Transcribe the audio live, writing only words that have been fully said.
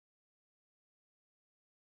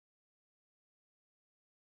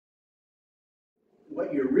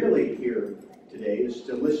what you're really here today is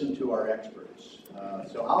to listen to our experts.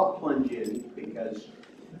 So I'll plunge in because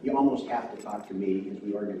you almost have to talk to me as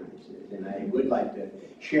we organize it. And I would like to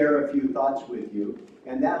share a few thoughts with you,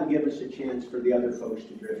 and that'll give us a chance for the other folks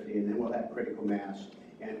to drift in, and we'll have critical mass,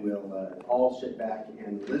 and we'll all sit back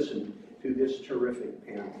and listen to this terrific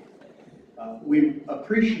panel. We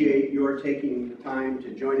appreciate your taking time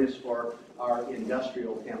to join us for our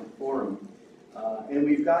Industrial Hemp Forum. And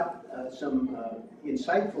we've got some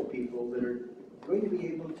insightful people that are going to be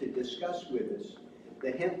able to discuss with us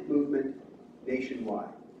the hemp movement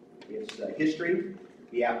nationwide. Its history,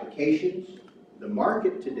 the applications, the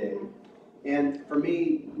market today, and for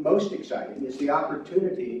me, most exciting is the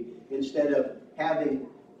opportunity, instead of having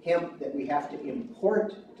hemp that we have to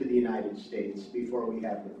import to the United States before we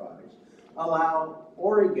have the products, allow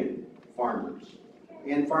Oregon farmers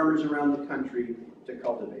and farmers around the country to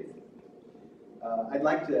cultivate it. I'd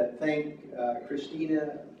like to thank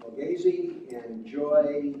Christina Ogezi and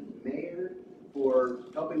Joy Mayer for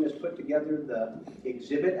helping us put together the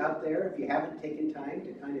exhibit out there. If you haven't taken time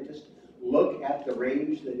to kind of just look at the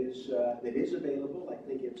range that is available, I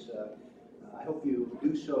think it's, I hope you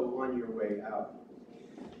do so on your way out.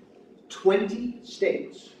 20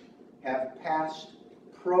 states have passed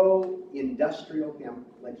pro-industrial hemp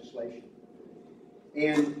legislation.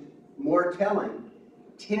 And more telling,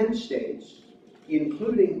 10 states,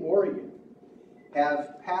 including Oregon,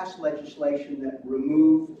 have passed legislation that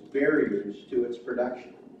removes barriers to its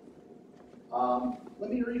production. Let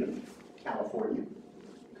me read them. California,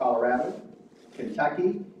 Colorado,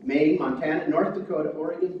 Kentucky, Maine, Montana, North Dakota,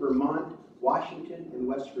 Oregon, Vermont, Washington, and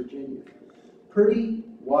West Virginia. Pretty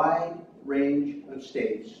wide range of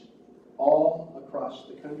states all across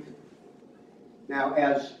the country. Now,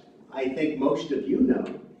 as I think most of you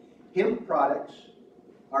know, hemp products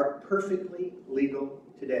are perfectly legal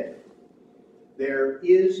today. There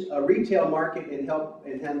is a retail market in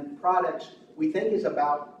hemp products we think is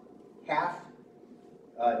about $500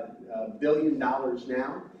 million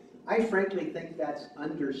now. I frankly think that's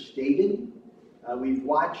understated. We've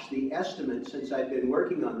watched the estimates since I've been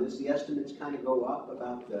working on this. The estimates kind of go up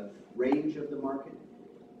about the range of the market.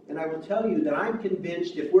 And I will tell you that I'm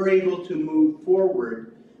convinced if we're able to move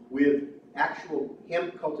forward with actual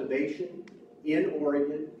hemp cultivation in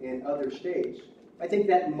Oregon and other states, I think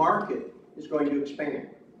that market is going to expand.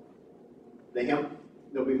 The hemp,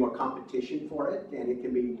 there'll be more competition for it, and it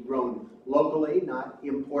can be grown locally, not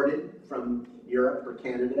imported from Europe or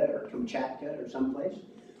Canada or Kamchatka or someplace.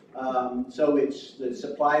 So the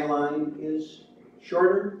supply line is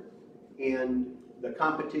shorter and the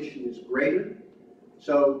competition is greater.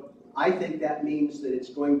 So I think that means that it's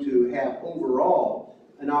going to have overall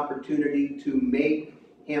an opportunity to make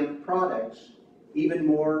hemp products even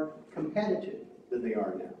more competitive than they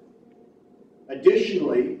are now.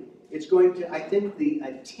 Additionally, it's going to, I think the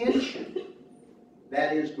attention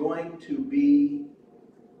that is going to be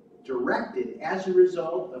directed as a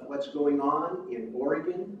result of what's going on in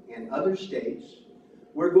Oregon and other states,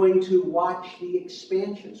 we're going to watch the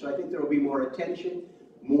expansion. So I think there will be more attention,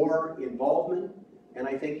 more involvement, and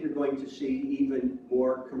I think you're going to see even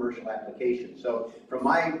more commercial application. So from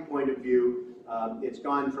my point of view, it's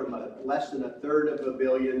gone from less than $1/3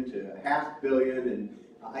 billion to $500 million, and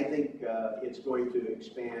I think it's going to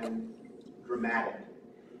expand dramatically.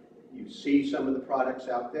 You see some of the products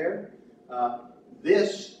out there.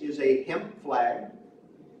 This is a hemp flag.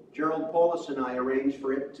 Gerald Polis and I arranged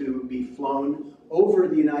for it to be flown over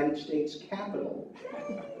the United States Capitol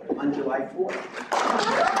on July 4th.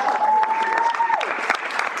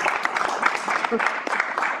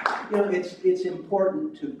 You know, it's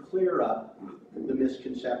important to clear up the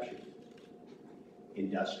misconception.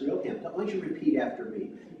 Industrial hemp. Now, why don't you repeat after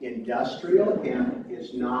me? Industrial hemp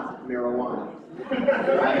is not marijuana.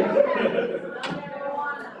 Right?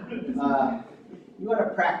 You ought to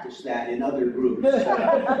practice that in other groups. You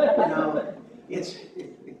know,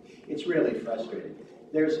 it's really frustrating.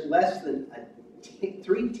 There's less than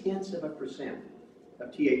 0.3%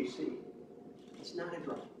 of THC. It's not a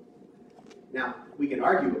drug. Now, we can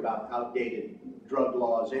argue about outdated drug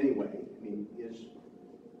laws anyway. I mean, is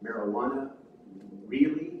marijuana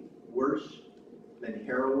really worse than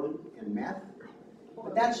heroin and meth?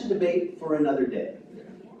 But that's a debate for another day.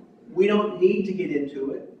 We don't need to get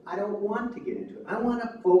into it. I don't want to get into it. I want to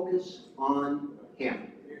focus on hemp.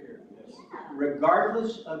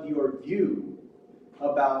 Regardless of your view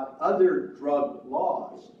about other drug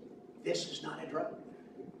laws, this is not a drug.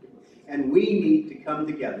 And we need to come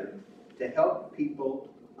together to help people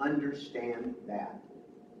understand that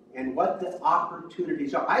and what the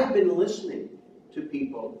opportunities are. I've been listening to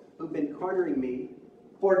people who've been cornering me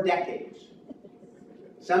for decades.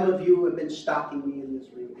 Some of you have been stalking me in this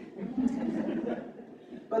room.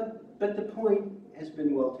 But the point has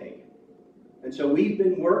been well taken. And so we've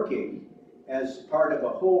been working as part of a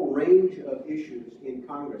whole range of issues in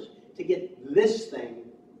Congress to get this thing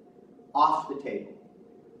off the table,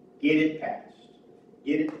 get it passed,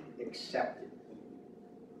 get it accepted.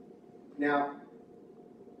 Now,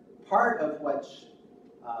 part of what's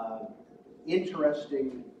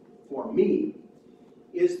interesting for me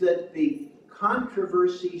is that the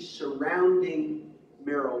controversy surrounding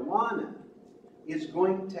marijuana is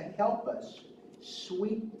going to help us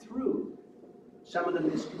sweep through some of the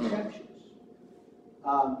misconceptions.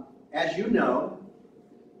 As you know,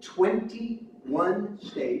 21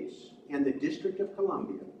 states and the District of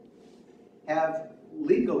Columbia have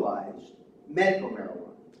legalized medical marijuana.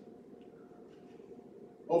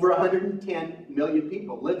 Over 110 million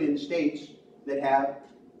people live in states that have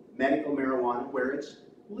medical marijuana where it's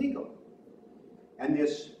legal. And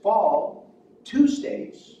this fall, 2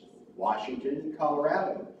 states, Washington and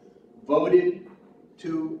Colorado, voted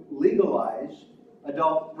to legalize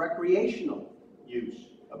adult recreational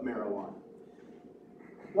use of marijuana.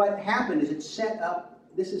 What happened is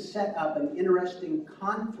this has set up an interesting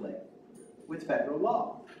conflict with federal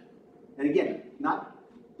law. And again, not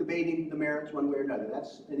debating the merits one way or another,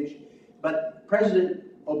 that's an issue. But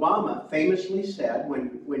President Obama famously said,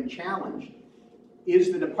 when challenged,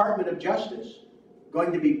 is the Department of Justice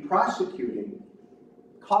going to be prosecuting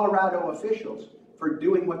Colorado officials for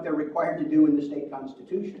doing what they're required to do in the state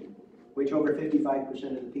constitution, which over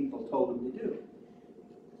 55% of the people told them to do?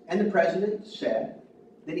 And the president said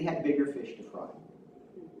that he had bigger fish to fry.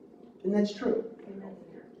 And that's true.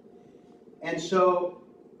 And so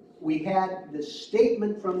we had the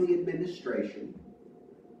statement from the administration,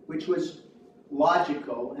 which was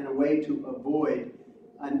logical and a way to avoid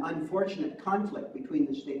an unfortunate conflict between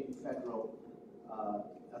the state and federal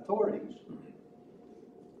authorities.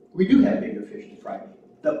 We do have bigger fish to fry.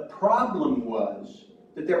 The problem was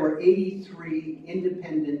that there were 83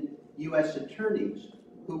 independent U.S. attorneys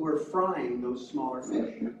who were frying those smaller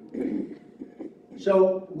fish.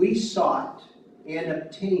 So we sought and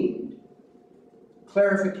obtained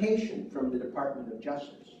clarification from the Department of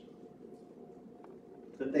Justice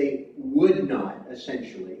that they would not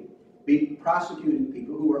essentially be prosecuting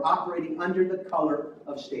people who were operating under the color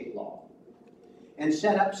of state law, and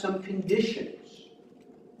set up some conditions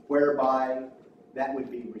whereby that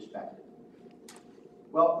would be respected.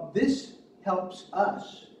 Well, this helps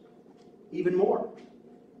us even more,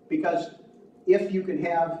 because if you can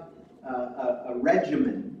have a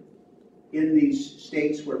regimen in these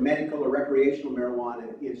states where medical or recreational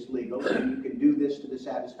marijuana is legal, and you can do this to the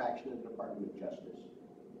satisfaction of the Department of Justice,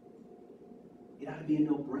 it ought to be a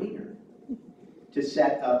no-brainer to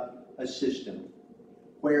set up a system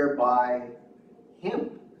whereby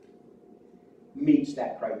hemp meets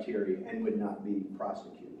that criteria and would not be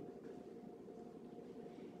prosecuted.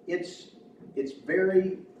 It's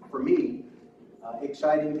very, for me,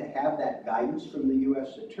 exciting to have that guidance from the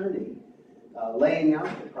U.S. Attorney laying out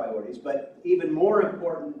the priorities, but even more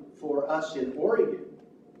important for us in Oregon,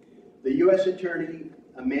 the U.S. Attorney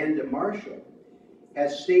Amanda Marshall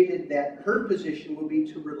has stated that her position will be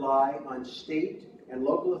to rely on state and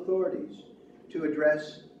local authorities to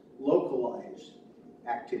address localized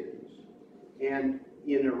activities. And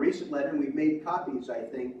in a recent letter, and we've made copies, I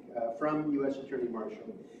think, from U.S. Attorney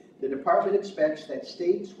Marshall, the department expects that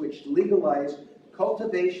states which legalize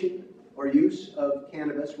cultivation or use of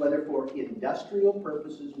cannabis, whether for industrial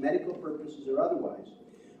purposes, medical purposes, or otherwise,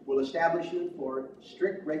 will establish and enforce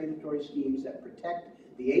strict regulatory schemes that protect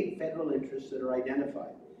the 8 federal interests that are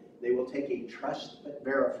identified. They will take a trust but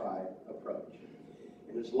verify approach.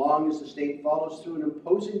 And as long as the state follows through in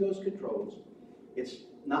imposing those controls, it's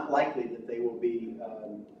not likely that they will be,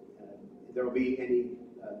 there will be any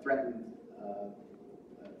threatened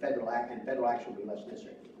federal act, and federal action will be less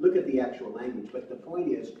necessary. Look at the actual language, but the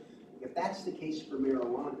point is, if that's the case for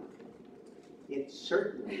marijuana, it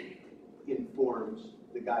certainly informs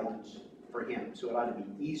the guidance for hemp. So it ought to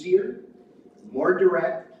be easier, more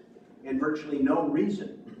direct, and virtually no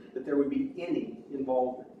reason that there would be any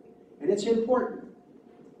involvement. And it's important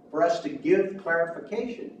for us to give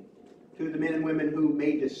clarification to the men and women who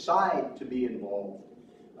may decide to be involved,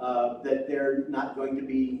 that they're not going to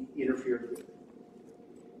be interfered with.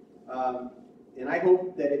 And I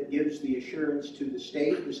hope that it gives the assurance to the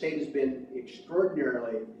state. The state has been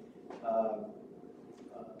extraordinarily,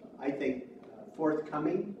 I think,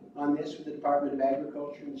 forthcoming on this with the Department of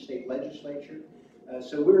Agriculture and the state legislature.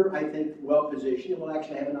 So we're, I think, well positioned, and we'll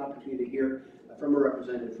actually have an opportunity to hear from a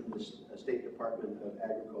representative from the State Department of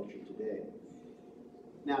Agriculture today.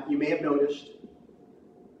 Now, you may have noticed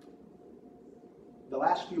the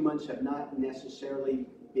last few months have not necessarily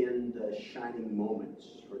been the shining moments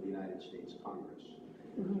for the United States Congress.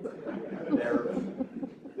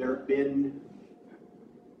 There have been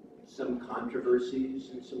some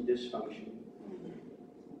controversies and some dysfunction.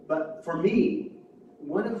 But for me,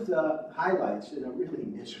 one of the highlights in a really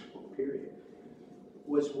miserable period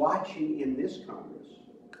was watching in this Congress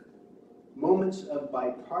moments of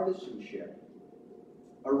bipartisanship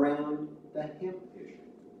around the hemp issue.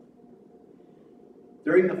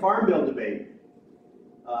 During the Farm Bill debate,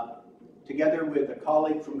 together with a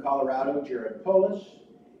colleague from Colorado, Jared Polis,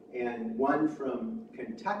 and one from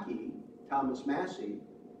Kentucky, Thomas Massey,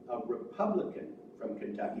 a Republican from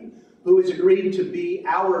Kentucky, who has agreed to be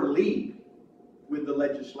our lead with the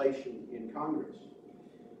legislation in Congress.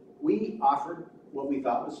 We offered what we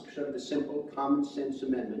thought was sort of a simple common sense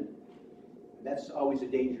amendment. That's always a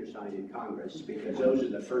danger sign in Congress because those are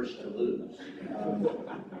the first to lose.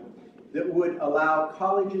 That would allow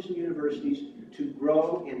colleges and universities to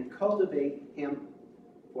grow and cultivate hemp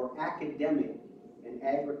for academic and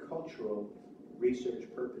agricultural research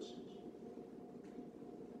purposes.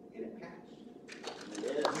 And it passed.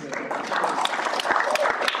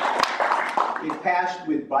 It passed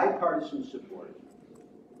with bipartisan support.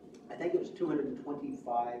 I think it was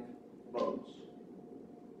 225 votes.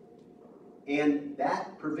 And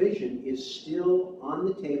that provision is still on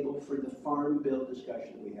the table for the Farm Bill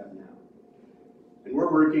discussion we have now. And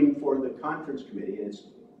we're working for the conference committee,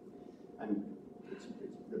 and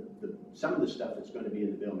some of the stuff that's going to be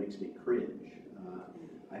in the bill makes me cringe.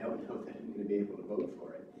 I don't know that I'm going to be able to vote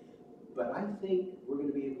for it. But I think we're going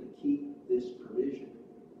to be able to keep this provision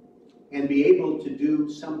and be able to do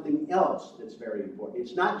something else that's very important.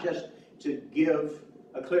 It's not just to give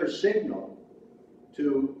a clear signal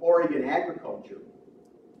to Oregon agriculture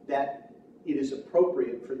that it is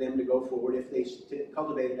appropriate for them to go forward if they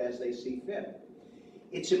cultivate it as they see fit.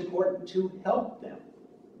 It's important to help them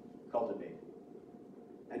cultivate it.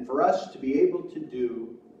 And for us to be able to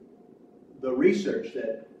do the research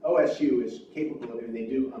that OSU is capable of doing, they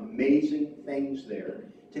do amazing things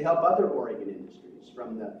there to help other Oregon industries,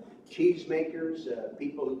 from the cheese makers,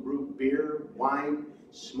 people who brew beer, wine,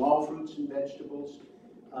 small fruits and vegetables,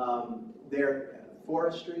 their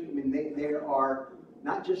forestry. I mean, they are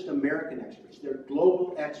not just American experts, they're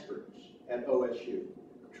global experts at OSU.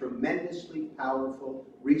 Tremendously powerful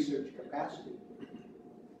research capacity.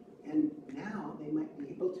 And now they might be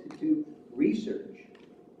able to do research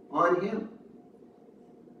on hemp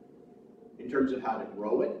in terms of how to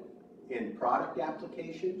grow it and product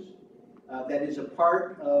applications. That is a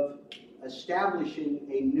part of establishing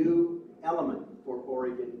a new element for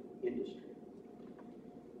Oregon industry.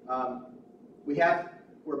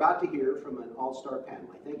 We're about to hear from an all-star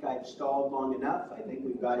panel. I think I've stalled long enough. I think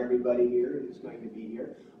we've got everybody here who's going to be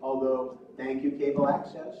here. Although, thank you, Cable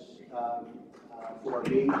Access, for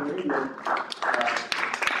being here.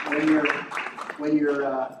 When you're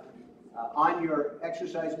on your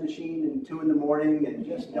exercise machine at 2 in the morning and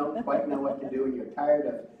just don't quite know what to do, and you're tired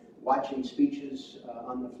of watching speeches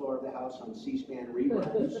on the floor of the House on C-SPAN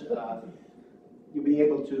reruns, you'll be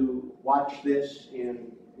able to watch this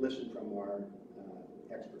and listen from our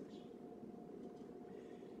experts.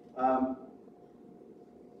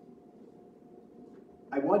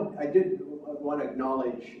 I did want to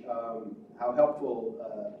acknowledge how helpful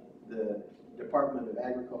the Department of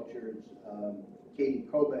Agriculture's Katie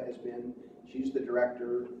Koba has been. She's the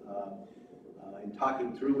director, in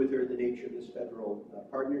talking through with her the nature of this federal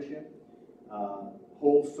partnership.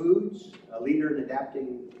 Whole Foods, a leader in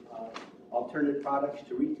adapting alternative products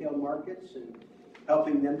to retail markets and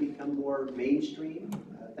helping them become more mainstream.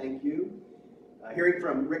 Thank you. Hearing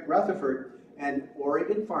from Rick Rutherford, an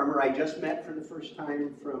Oregon farmer I just met for the first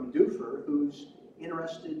time from Dufur, who's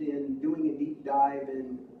interested in doing a deep dive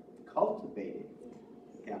in cultivating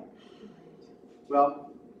hemp.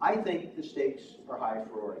 Well, I think the stakes are high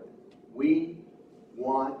for Oregon. We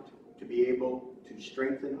want to be able to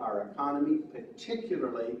strengthen our economy,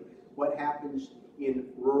 particularly what happens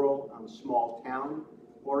in rural, small town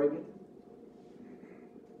Oregon.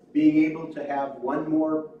 Being able to have one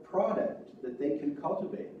more product that they can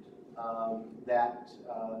cultivate that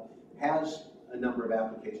has a number of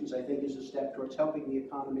applications, I think is a step towards helping the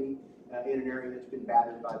economy in an area that's been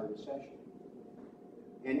battered by the recession.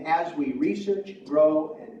 And as we research,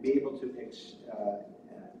 grow, and be able to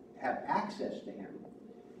have access to hemp,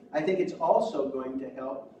 I think it's also going to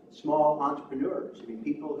help small entrepreneurs. I mean,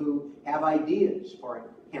 people who have ideas for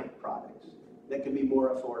hemp products that can be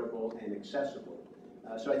more affordable and accessible.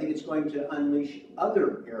 So I think it's going to unleash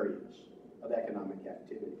other areas of economic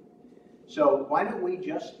activity. So why don't we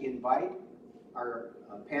just invite our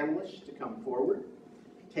panelists to come forward.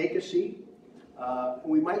 take a seat.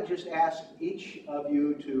 We might just ask each of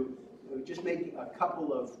you to just make a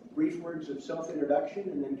couple of brief words of self-introduction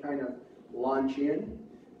and then kind of launch in.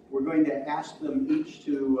 We're going to ask them each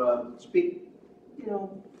to speak,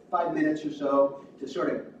 5 minutes or so to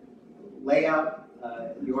sort of lay out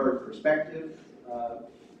your perspective.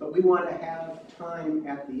 But we want to have time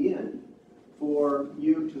at the end for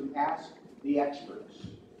you to ask the experts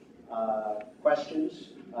questions,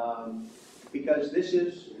 because this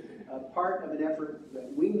is part of an effort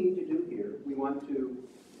that we need to do here. We want to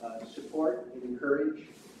support and encourage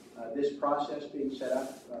this process being set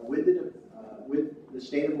up with the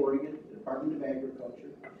state of Oregon, the Department of Agriculture.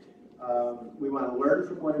 We want to learn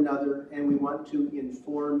from one another, and we want to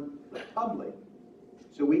inform the public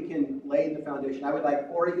so we can lay the foundation. I would like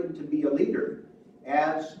Oregon to be a leader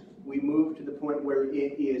as we move to the point where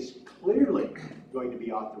it is clearly going to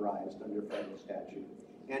be authorized under federal statute,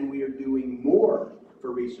 and we are doing more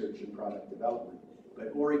for research and product development.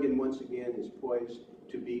 But Oregon, once again, is poised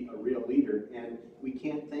to be a real leader, and we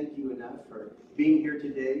can't thank you enough for being here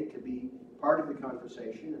today to be part of the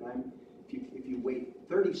conversation. And if you wait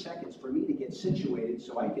 30 seconds for me to get situated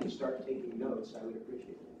so I can start taking notes, I would appreciate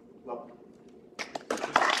it. Welcome.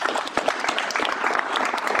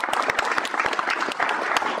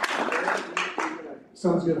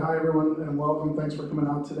 Sounds good. Hi, everyone, and welcome. Thanks for coming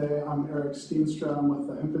out today. I'm Eric Steenstra. I'm with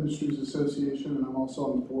the Hemp Industries Association, and I'm also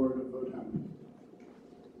on the board of Vote Hemp.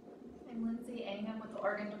 I'm Lindsay Angham with the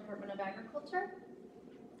Oregon Department of Agriculture.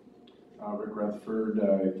 Rick Rutherford,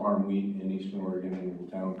 I farm wheat in eastern Oregon in a little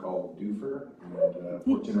town called Dufur, and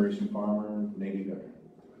fourth generation farmer, native veteran.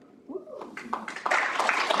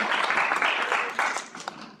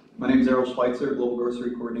 My name is Earl Schweitzer, Global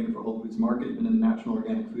Grocery Coordinator for Whole Foods Market. Been in the national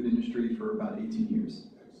organic food industry for about 18 years.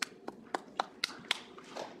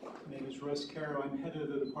 My name is Russ Caro. I'm head of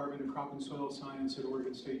the Department of Crop and Soil Science at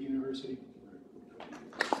Oregon State University.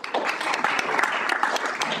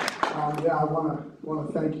 I want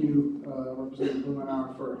to thank you, Representative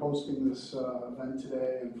Blumenauer, for hosting this event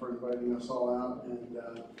today and for inviting us all out, and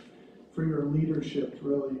for your leadership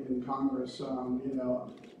really in Congress.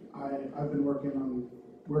 I've been working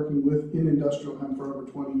in industrial hemp for over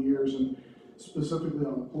 20 years, and specifically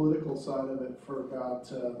on the political side of it for about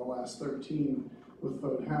the last 13 with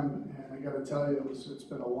Vote Hemp. And I got to tell you, it's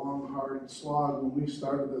been a long, hard slog. When we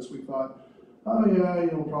started this, we thought, oh yeah,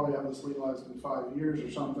 you'll probably have this legalized in 5 years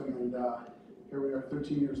or something, and here we are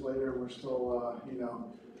 13 years later, and we're still,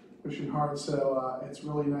 pushing hard. So it's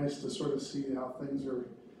really nice to sort of see how things are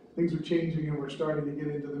changing, and we're starting to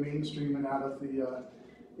get into the mainstream and out of the,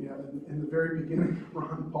 in the very beginning,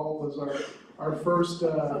 Ron Paul was our first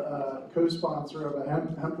co-sponsor of a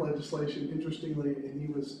hemp legislation, interestingly, and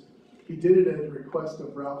he did it at the request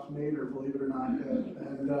of Ralph Nader, believe it or not,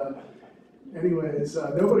 anyways,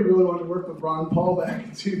 nobody really wanted to work with Ron Paul back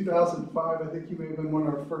in 2005. I think he may have been one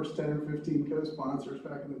of our first 10 or 15 co-sponsors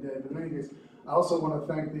back in the day. But in any case, I also want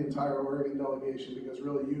to thank the entire Oregon delegation, because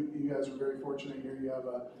really you guys are very fortunate here. You have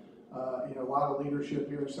a lot of leadership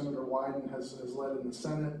here. Senator Wyden has led in the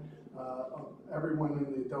Senate. Everyone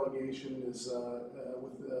in the delegation is,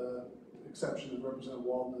 with the exception of Representative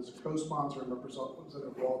Walden, is a co-sponsor, and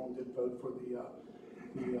Representative Walden did vote for the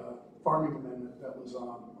farming amendment that was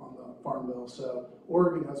on the Farm Bill. So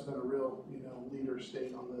Oregon has been a real, leader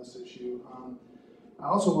state on this issue. I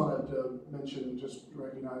also wanted to mention, just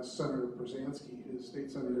recognize Senator Brzezinski, who's state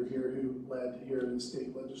senator here, who led here in the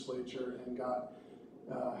state legislature and got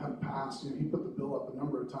hemp passed. He put the bill up a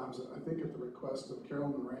number of times, I think at the request of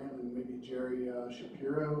Carolyn Rand and maybe Jerry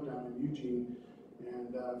Shapiro down in Eugene.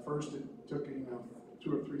 And first it took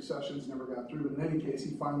 2 or 3 sessions, never got through. But in any case,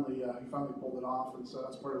 he finally pulled it off, and so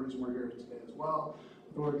that's part of the reason we're here today as well.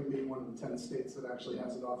 With Oregon being one of the 10 states that actually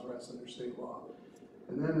has it authorized under state law.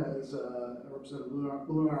 And then, as Representative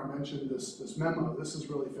Blumenauer mentioned, this memo, this is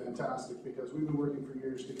really fantastic, because we've been working for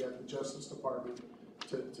years to get the Justice Department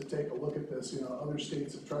to take a look at this. Other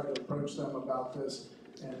states have tried to approach them about this,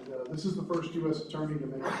 and this is the first U.S. attorney to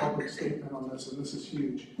make a public statement on this, and this is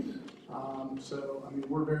huge.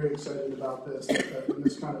 We're very excited about this, and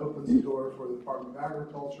this kind of opens the door for the Department of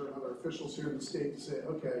Agriculture and other officials here in the state to say,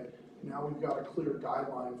 okay, now we've got a clear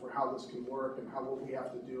guideline for how this can work and what we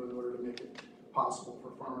have to do in order to make it possible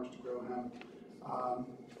for farmers to grow hemp.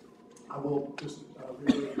 I will just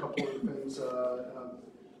reiterate a couple of things.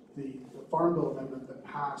 The Farm Bill amendment that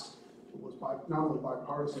passed was not only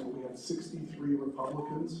bipartisan, but we had 63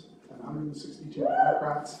 Republicans and 162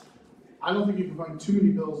 Democrats. I don't think you can find too many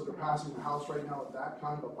bills that are passing the House right now with that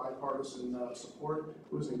kind of bipartisan support.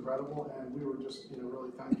 It was incredible, and we were just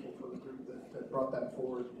really thankful for the group that brought that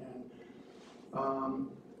forward. And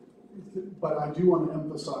But I do want to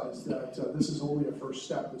emphasize that this is only a first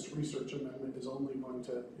step. This research amendment is only going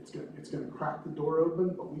to, it's going to crack the door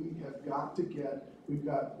open, but we have got to get, we've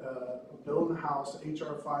got a bill in the House,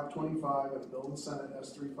 HR 525, and a bill in the Senate,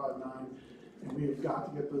 S359, and we have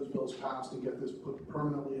got to get those bills passed and get this put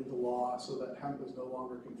permanently into law so that hemp is no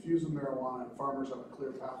longer confused with marijuana and farmers have a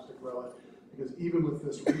clear path to grow it. Because even with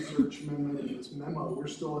this research amendment and this memo, we're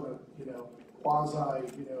still in a, quasi,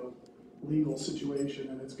 legal situation,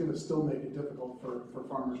 and it's going to still make it difficult for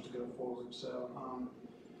farmers to go forward. So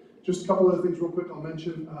just a couple other things real quick I'll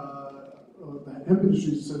mention. The Hemp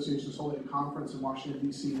Industries Association is holding a conference in Washington,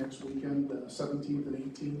 D.C. next weekend, the 17th and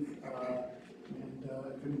 18th. And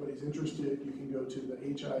if anybody's interested, you can go to the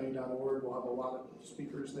HIA.org. We'll have a lot of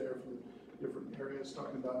speakers there from different areas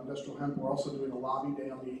talking about industrial hemp. We're also doing a lobby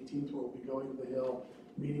day on the 18th where we'll be going to the Hill,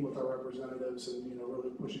 meeting with our representatives and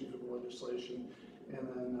really pushing for the legislation. And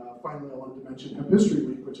then finally, I wanted to mention Hemp History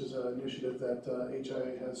Week, which is an initiative that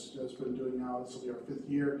HIA has been doing now. This will be our 5th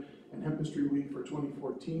year. And Hemp History Week for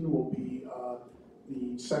 2014 will be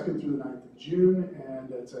the 2nd through the 9th of June,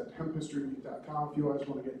 and it's at hemphistoryweek.com. If you guys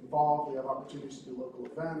want to get involved, we have opportunities to do local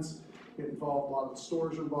events, get involved. A lot of the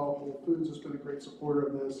stores are involved. Whole Foods has been a great supporter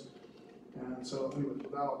of this. And so anyway,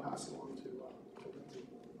 with that, I'll pass it along to Lindsay.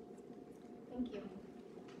 Thank you.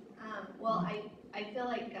 Well, I feel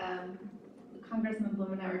like Congressman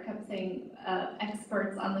Blumenauer kept saying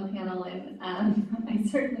experts on the panel, and I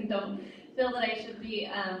certainly don't feel that I should be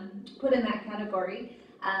put in that category.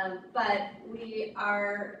 But we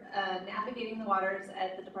are navigating the waters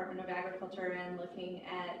at the Department of Agriculture and looking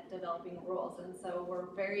at developing rules. And so we're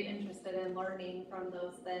very interested in learning from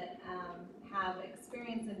those that have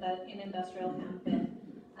experience in industrial hemp and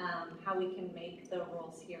how we can make the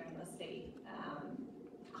rules here in the state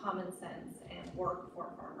common sense and work for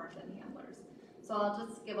farmers and handlers. So I'll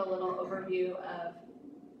just give a little overview of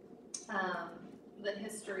the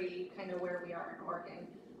history, kind of where we are in Oregon.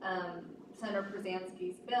 Senator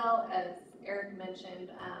Przansky's bill, as Eric mentioned,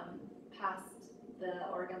 passed the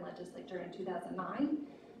Oregon legislature in 2009.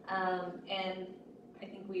 And I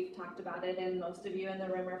think we've talked about it, and most of you in the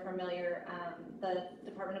room are familiar. The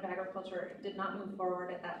Department of Agriculture did not move forward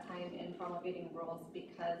at that time in promulgating rules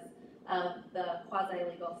because of the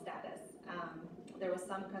quasi-legal status. There was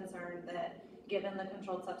some concern that given the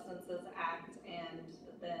Controlled Substances Act and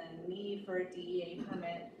the need for a DEA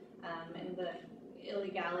permit and the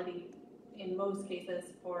illegality in most cases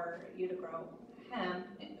for you to grow hemp,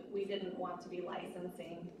 we didn't want to be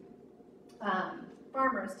licensing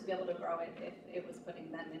farmers to be able to grow it if it was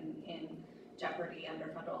putting them in jeopardy under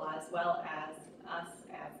federal law, as well as us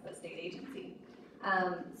as the state agency.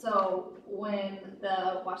 So when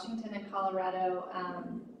the Washington and Colorado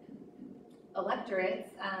electorates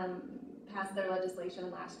passed their legislation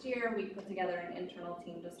last year, we put together an internal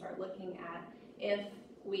team to start looking at if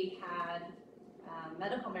we had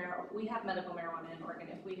medical marijuana. We have medical marijuana in Oregon.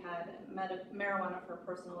 If we had marijuana for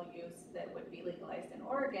personal use that would be legalized in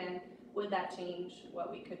Oregon, would that change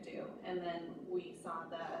what we could do? And then we saw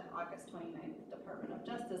the August 29th Department of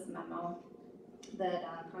Justice memo that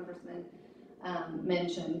Congressman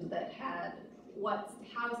mentioned that had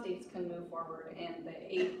how states can move forward and the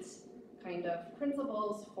 8 kind of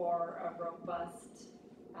principles for a robust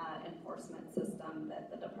enforcement system that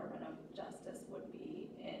the Department of Justice would be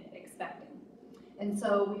expecting. And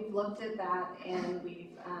so we've looked at that, and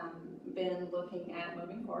we've been looking at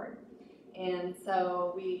moving forward. And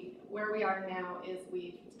so where we are now is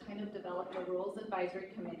we've kind of developed a rules advisory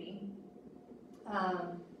committee.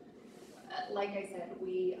 Like I said,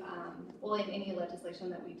 well, in any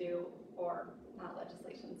legislation that we do, or not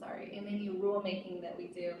legislation, sorry, in any rulemaking that we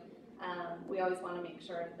do, we always want to make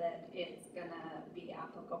sure that it's going to be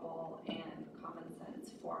applicable and common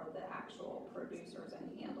sense for the actual producers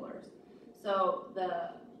and handlers. So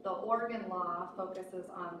the Oregon law focuses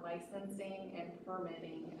on licensing and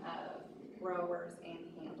permitting of growers and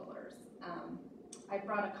handlers. I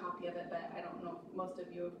brought a copy of it, but I don't know if most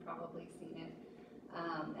of you have probably seen it.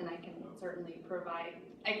 And I can certainly provide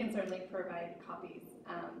copies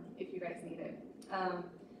if you guys need it.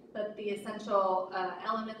 But the essential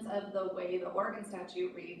elements of the way the Oregon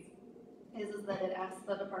statute reads is that it asks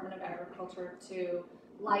the Department of Agriculture to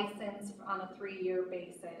license on a 3-year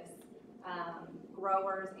basis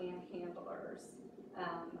growers and handlers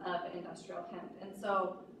of industrial hemp. And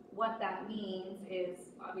so what that means is,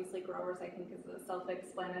 obviously growers I think is a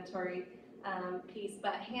self-explanatory piece,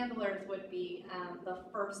 but handlers would be the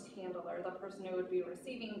first handler, the person who would be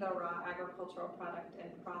receiving the raw agricultural product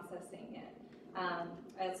and processing it.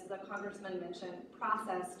 As the Congressman mentioned,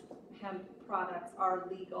 processed hemp products are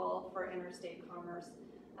legal for interstate commerce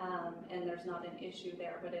and there's not an issue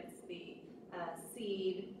there, but it's the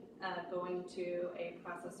seed going to a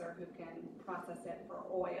processor who can process it for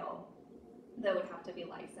oil that would have to be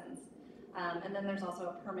licensed. And then there's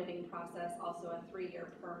also a permitting process, also a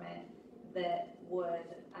 3-year permit that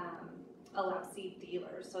would allow seed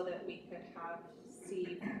dealers so that we could have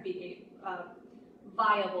seed be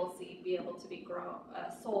viable seed be able to be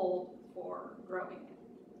sold for growing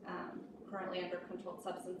it. Currently under Controlled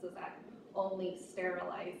Substances Act, only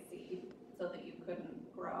sterilized seed so that you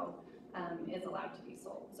couldn't grow is allowed to be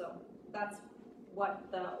sold. So that's what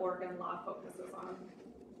the Oregon law focuses on.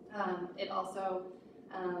 It also,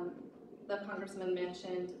 the congressman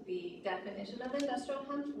mentioned the definition of industrial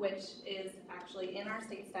hemp, which is actually in our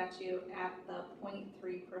state statute at the 0.3%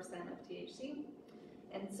 of THC.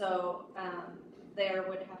 And so there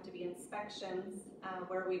would have to be inspections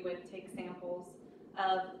where we would take samples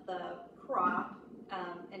of the crop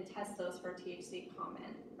and test those for THC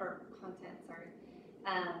content,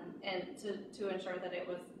 and to ensure that it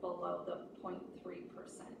was below the 0.3%.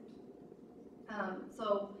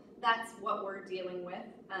 So that's what we're dealing with,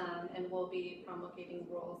 and we'll be promulgating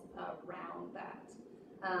rules around that.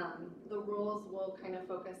 The rules will kind of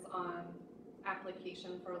focus on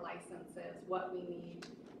application for licenses, what we need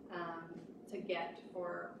to get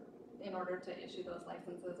in order to issue those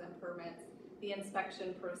licenses and permits, the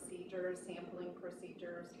inspection procedures, sampling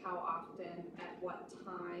procedures, how often, at what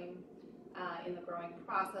time in the growing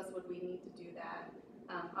process would we need to do that.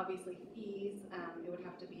 Obviously fees, it would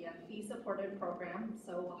have to be a fee-supported program,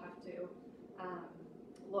 so we'll have to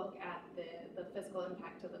look at the fiscal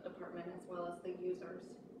impact to the department as well as the users.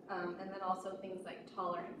 And then also things like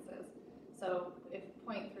tolerances. So if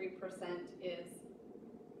 0.3% is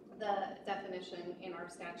the definition in our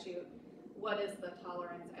statute, what is the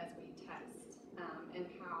tolerance as we test? And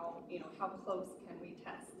how close can we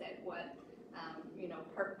test at what,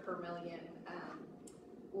 part per million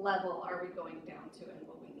level are we going down to and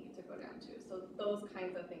what we need to go down to? So those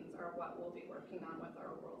kinds of things are what we'll be working on with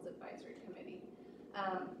our Rules Advisory Committee.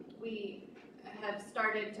 We have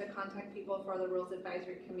started to contact people for the Rules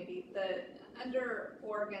Advisory Committee. Under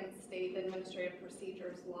Oregon State Administrative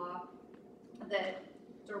Procedures law that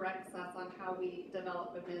directs us on how we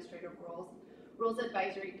develop administrative rules, Rules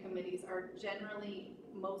Advisory Committees are generally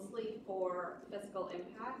mostly for fiscal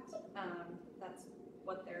impact. That's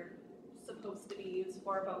what they're supposed to be used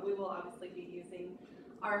for, but we will obviously be using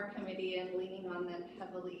our committee and leaning on them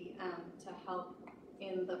heavily to help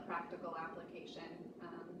in the practical application,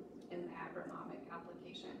 in the agronomic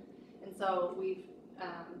application. And so we've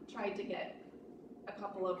tried to get a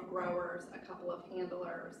couple of growers, a couple of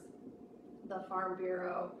handlers, the Farm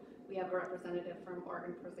Bureau. We have a representative from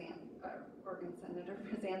Oregon Senator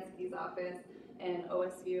Brzezinski's office, and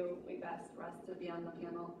OSU. We've asked Russ to be on the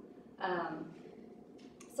panel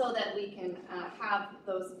so that we can have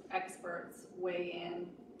those experts weigh in.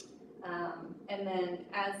 And then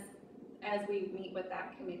as we meet with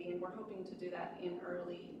that committee, and we're hoping to do that in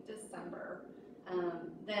early December,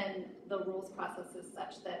 then the rules process is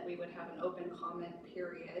such that we would have an open comment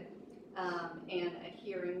period and a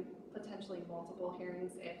hearing, potentially multiple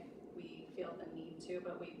hearings if we feel the need to,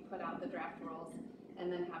 but we put out the draft rules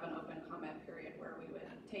and then have an open comment period where we would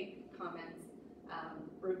take comments,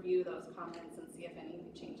 review those comments and see if any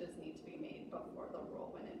changes need to be made before the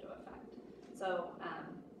rule went into effect. So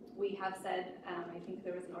we have said, I think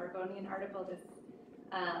there was an Oregonian article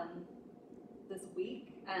this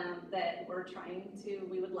week that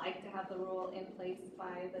we would like to have the rule in place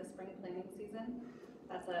by the spring planting season.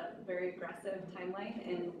 That's a very aggressive timeline,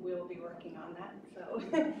 and we'll be working on that. So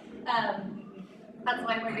that's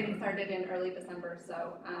why we're getting started in early December.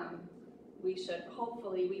 So we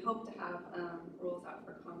hope to have rules out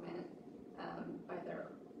for comment by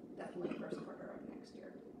definitely first quarter of next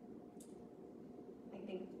year. I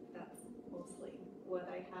think that's mostly what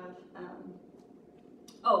I have.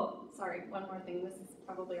 Oh, sorry, one more thing. This is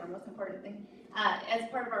probably our most important thing. As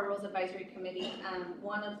part of our Rules Advisory Committee,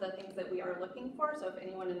 one of the things that we are looking for, so if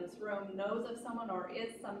anyone in this room knows of someone or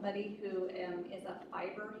is somebody who is a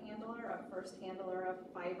fiber handler, a first handler of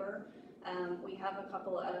fiber, we have a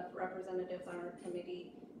couple of representatives on our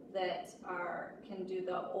committee that can do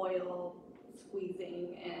the oil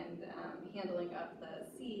squeezing and handling of the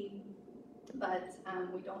seed, but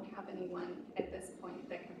we don't have anyone at this point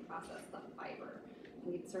that can process the fiber.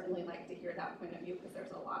 We'd certainly like to hear that point of view because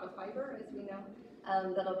there's a lot of fiber, as we know,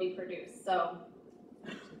 that'll be produced. So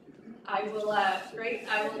I will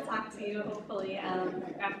talk to you hopefully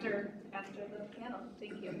after the panel.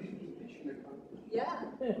 Thank you. Yeah,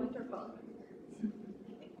 wonderful.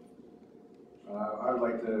 I would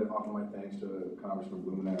like to offer my thanks to Congressman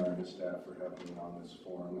Blumenauer and his staff for having me on this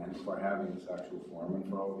forum and for having this actual forum, and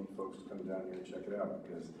for all of you folks to come down here and check it out,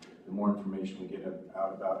 because the more information we get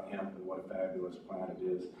out about hemp and what a fabulous plant it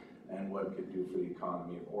is and what it could do for the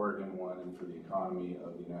economy of Oregon, one, and for the economy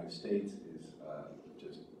of the United States is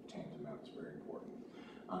just tantamount. It's very important.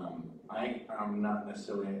 I am not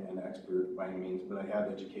necessarily an expert by any means, but I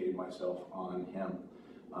have educated myself on hemp.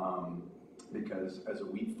 Because as a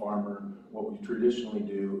wheat farmer, what we traditionally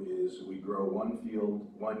do is we grow one field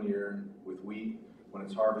 1 year with wheat. When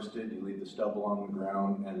it's harvested, you leave the stubble on the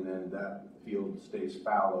ground, and then that field stays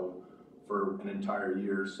fallow for an entire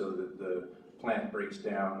year so that the plant breaks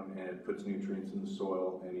down and it puts nutrients in the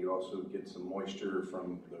soil, and you also get some moisture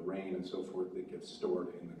from the rain and so forth that gets stored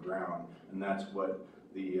in the ground. And that's what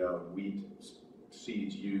the wheat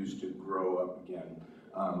seeds use to grow up again.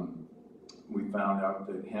 We found out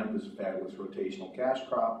that hemp is a fabulous rotational cash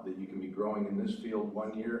crop that you can be growing in this field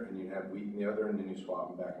 1 year and you have wheat in the other, and then you swap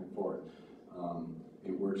them back and forth.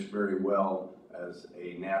 It works very well as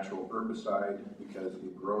a natural herbicide because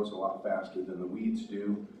it grows a lot faster than the weeds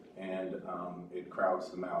do, and it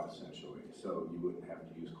crowds them out essentially. So you wouldn't have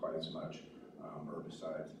to use quite as much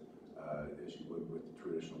herbicides as you would with the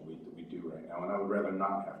traditional wheat that we do right now. And I would rather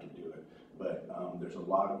not have to do it. But there's a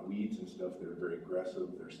lot of weeds and stuff that are very aggressive.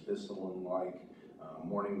 There's thistle and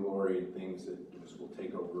morning glory and things that just will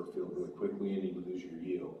take over a field really quickly, and you lose your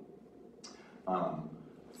yield.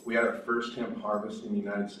 We had our first hemp harvest in the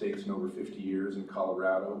United States in over 50 years in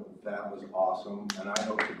Colorado. That was awesome, and I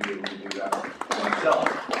hope to be able to do that myself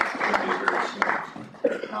very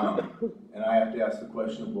soon. And I have to ask the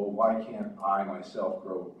question, well, why can't I myself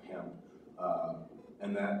grow hemp?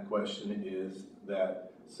 And that question is that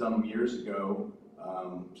some years ago,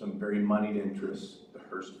 some very moneyed interests, the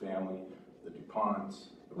Hearst family, the DuPonts,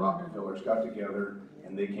 the Rockefellers got together,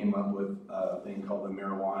 and they came up with a thing called the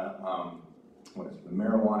the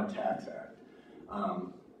Marijuana Tax Act.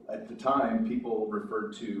 At the time, people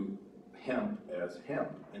referred to hemp as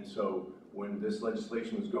hemp, and so when this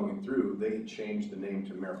legislation was going through, they changed the name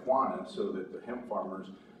to marijuana so that the hemp farmers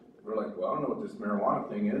were like, well, I don't know what this marijuana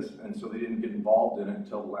thing is, and so they didn't get involved in it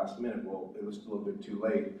until the last minute. Well, it was a little bit too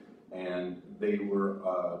late, and they were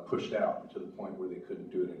pushed out to the point where they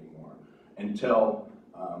couldn't do it anymore until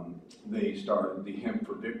they started the Hemp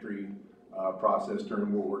for Victory process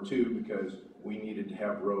during World War II, because we needed to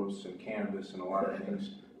have ropes and canvas and a lot of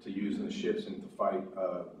things to use in the ships and to fight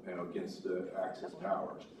against the Axis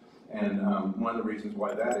powers. And one of the reasons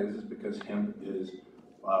why that is because hemp is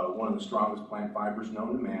one of the strongest plant fibers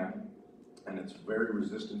known to man, and it's very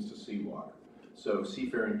resistant to seawater. So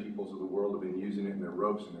seafaring peoples of the world have been using it in their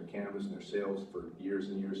ropes and their canvas and their sails for years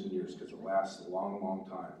and years and years, because it lasts a long, long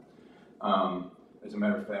time. As a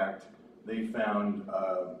matter of fact, they found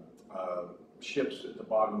ships at the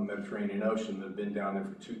bottom of the Mediterranean Ocean that have been down there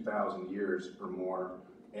for 2,000 years or more,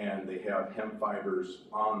 and they have hemp fibers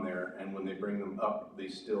on there, and when they bring them up, they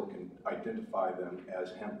still can identify them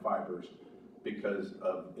as hemp fibers because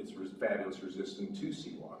of its fabulous resistance to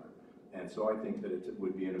seawater. And so I think that it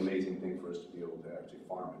would be an amazing thing for us to be able to actually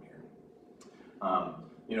farm it here.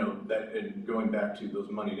 You know, and going back to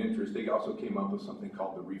those moneyed interests, they also came up with something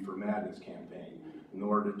called the Reefer Madness campaign in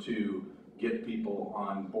order to get people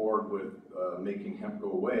on board with making hemp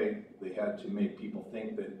go away. They had to make people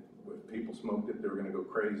think that if people smoked it, they were going to go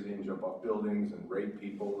crazy and jump off buildings and rape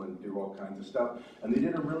people and do all kinds of stuff. And they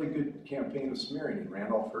did a really good campaign of smearing it.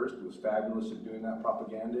 Randolph Hearst was fabulous at doing that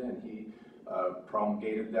propaganda, and he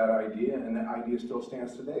promulgated that idea, and that idea still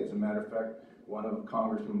stands today. As a matter of fact, one of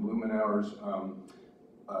Congressman Blumenauer's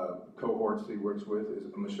cohorts that he works with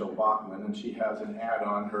is Michelle Bachmann, and she has an ad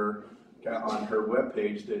on her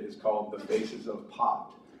webpage that is called The Faces of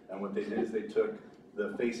Pot. And what they did is they took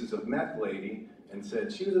the faces of meth lady and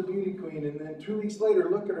said she was a beauty queen, and then 2 weeks later,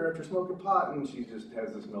 look at her after smoking pot, and she just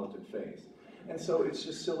has this melted face. And so it's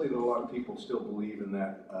just silly that a lot of people still believe in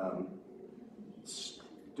that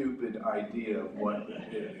stupid idea of what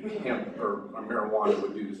hemp or marijuana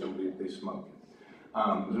would do to somebody if they smoke it.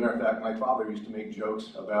 As a matter of fact, my father used to make jokes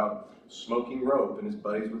about smoking rope, and his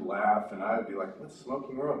buddies would laugh, and I would be like, what's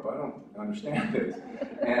smoking rope? I don't understand this.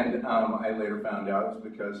 And I later found out it was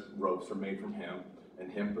because ropes are made from hemp,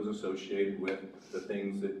 and hemp was associated with the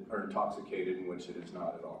things that are intoxicated, in which it is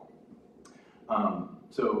not at all.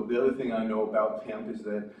 So the other thing I know about hemp is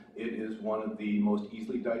that it is one of the most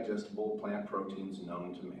easily digestible plant proteins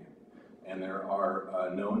known to man. And there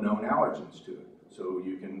are no known allergens to it. So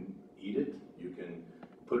you can eat it, you can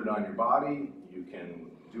put it on your body, you can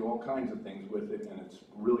do all kinds of things with it, and it's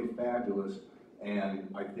really fabulous And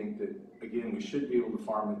I think that, again, we should be able to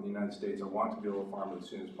farm it in the United States. I want to be able to farm it as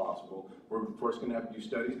soon as possible. We're, of course, going to have to do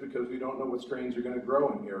studies because we don't know what strains are going to grow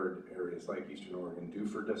in arid areas like Eastern Oregon.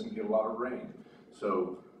 Dufur doesn't get a lot of rain.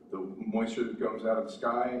 So the moisture that comes out of the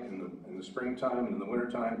sky in the springtime and in the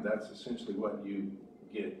wintertime, that's essentially what you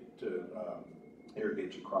get to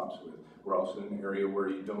irrigate your crops with. We're also in an area where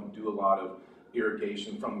you don't do a lot of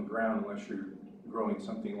irrigation from the ground unless you're growing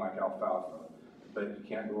something like alfalfa. But you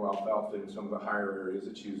can't grow alfalfa in some of the higher areas.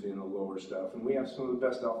 It's usually in the lower stuff. And we have some of the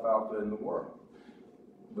best alfalfa in the world.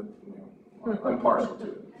 But, you know, I'm partial to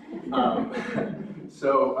it.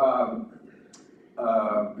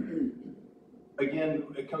 Again,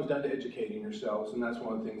 it comes down to educating yourselves, and that's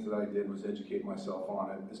one of the things that I did was educate myself on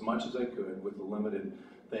it as much as I could with the limited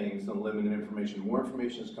things, the limited information. More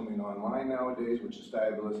information is coming online nowadays, which is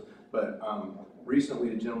fabulous. But recently,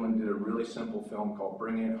 a gentleman did a really simple film called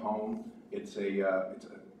Bringing It Home. It's a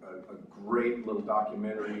great little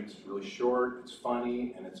documentary. It's really short, it's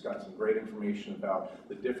funny, and it's got some great information about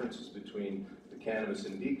the differences between the cannabis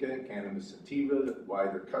indica and cannabis sativa, why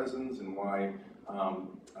they're cousins, and why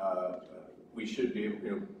we should be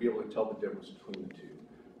able to tell the difference between the two.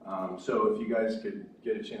 So if you guys could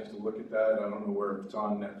get a chance to look at that, I don't know where it's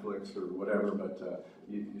on Netflix or whatever, but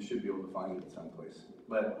you should be able to find it someplace.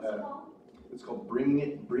 But it's called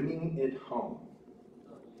Bringing It Home.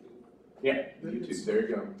 Yeah, YouTube, there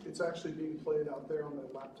you go. It's actually being played out there on the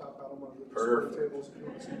laptop out on one of the display tables if you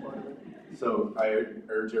want to see part of it. So I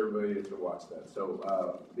urge everybody to watch that. So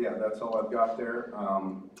yeah, that's all I've got there.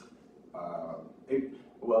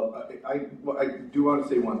 I do want to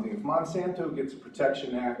say one thing. If Monsanto gets a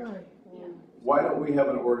Protection Act, why don't we have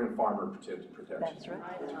an Oregon farmer protection? That's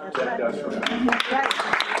right. Protect us from that.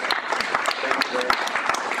 Thank you very much.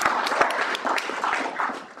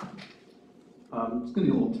 I'm just going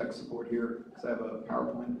to do a little tech support here because I have a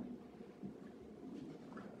PowerPoint.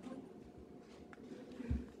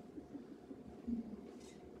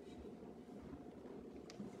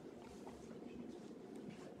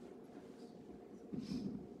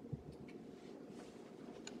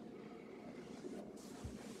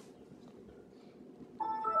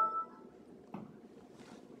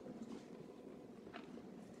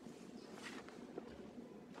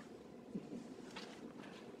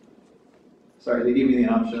 Sorry, they gave me the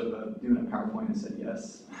option of doing a PowerPoint and said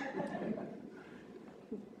yes.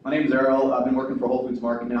 My name is Earl. I've been working for Whole Foods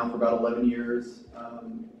Market now for about 11 years.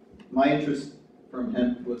 My interest from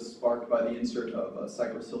hemp was sparked by the insert of a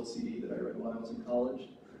Cypress Hill CD that I read while I was in college.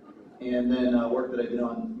 And then work that I did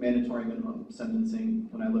on mandatory minimum sentencing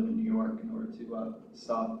when I lived in New York in order to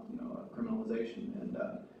stop criminalization. And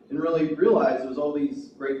didn't really realize there was all these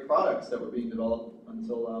great products that were being developed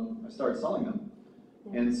until I started selling them.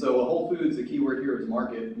 And so Whole Foods, the key word here is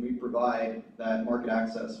market, and we provide that market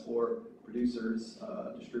access for producers,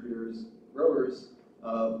 distributors, growers,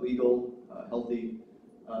 legal, healthy,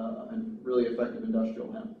 and really effective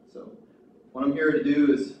industrial hemp. So what I'm here to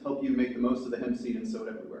do is help you make the most of the hemp seed and sow it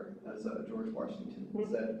everywhere, as George Washington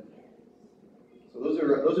said. So those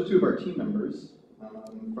are two of our team members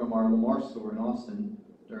from our Lamar store in Austin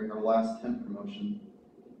during our last hemp promotion.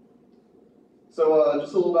 So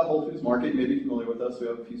just a little about Whole Foods Market. You may be familiar with us. We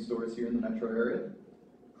have a few stores here in the metro area.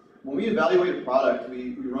 When we evaluate a product,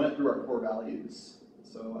 we run it through our core values.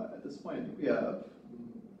 So at this point, I think we have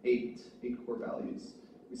eight core values.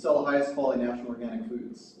 We sell the highest quality natural organic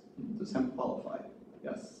foods. Does hemp qualify?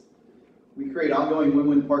 Yes. We create ongoing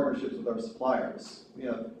win-win partnerships with our suppliers. We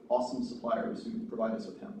have awesome suppliers who provide us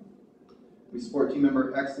with hemp. We support team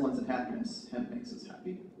member excellence and happiness. Hemp makes us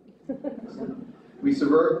happy. We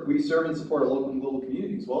serve and support our local and global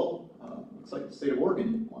communities. Well, looks like the state of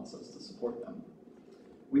Oregon wants us to support them.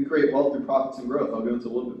 We create wealth through profits and growth. I'll go into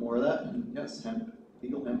a little bit more of that. And yes,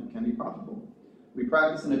 legal hemp can be profitable. We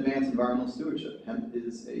practice and advance environmental stewardship. Hemp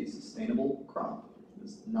is a sustainable crop.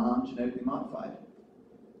 It's non-genetically modified.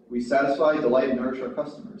 We satisfy, delight, and nourish our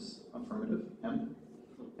customers. Affirmative, hemp.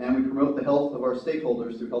 And we promote the health of our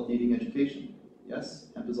stakeholders through healthy eating education. Yes,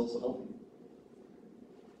 hemp is also healthy.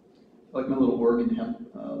 I like my little Oregon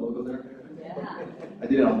hemp logo there. Yeah. I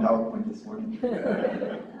did it on PowerPoint this morning.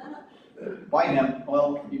 Why hemp?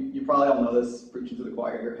 Well, you probably all know this, preaching to the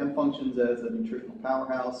choir here. Hemp functions as a nutritional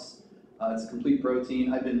powerhouse. It's a complete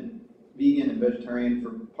protein. I've been vegan and vegetarian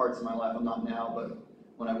for parts of my life. I'm not now, but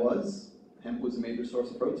when I was, hemp was a major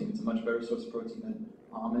source of protein. It's a much better source of protein than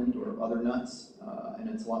almond or other nuts, and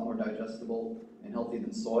it's a lot more digestible and healthy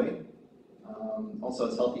than soy. Also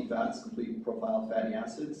has healthy fats, complete profile of fatty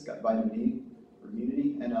acids, it's got vitamin E for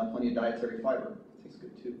immunity, and plenty of dietary fiber. Tastes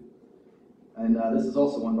good too. And this is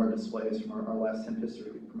also one of our displays from our last Hemp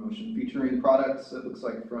History Week promotion, featuring products that looks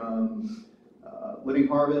like from Living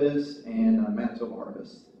Harvest, and Manitoba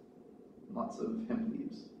Harvest. Lots of hemp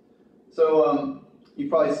leaves. So you've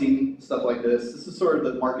probably seen stuff like this. This is sort of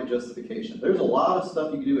the market justification. There's a lot of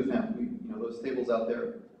stuff you can do with hemp. Those tables out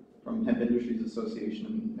there from Hemp Industries Association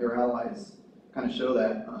and their allies kind of show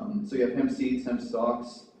that. So you have hemp seeds, hemp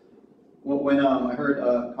stalks. When I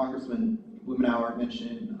heard Congressman Blumenauer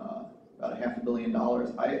mention about $500 million,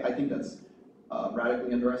 I think that's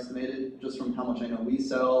radically underestimated, just from how much I know we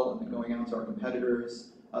sell and going out to our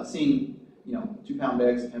competitors. Seeing 2-pound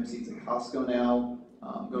bags of hemp seeds at Costco now,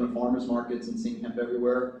 going to farmers markets and seeing hemp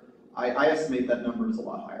everywhere, I estimate that number is a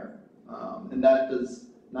lot higher. And that does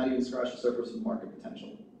not even scratch the surface of market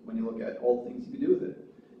potential when you look at all the things you can do with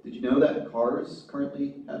it. Did you know that cars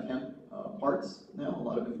currently have hemp parts now? A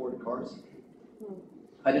lot of imported cars.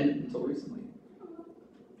 I didn't until recently.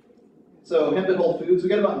 So hemp at Whole Foods, we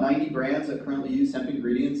got about 90 brands that currently use hemp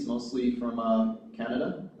ingredients, mostly from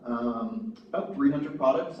Canada. About 300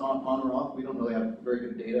 products on or off. We don't really have very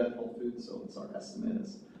good data at Whole Foods, so it's our estimate,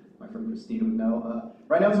 as my friend Christina would know.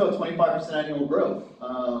 Right now it's about 25% annual growth.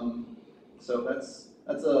 So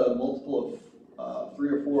that's a multiple of 3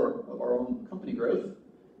 or 4 of our own company growth.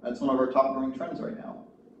 That's one of our top growing trends right now,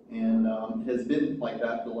 and it has been like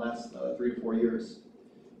that for the last 3 to 4 years.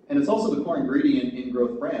 And it's also the core ingredient in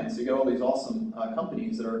growth brands. So you got all these awesome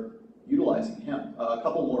companies that are utilizing hemp. A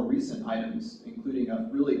couple more recent items, including a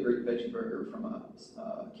really great veggie burger from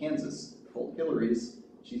Kansas called Hillary's.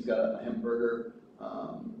 She's got a hemp burger.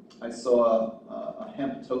 I saw a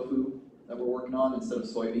hemp tofu that we're working on. Instead of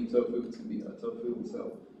soybean tofu, it's going to be tofu.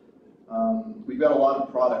 So we've got a lot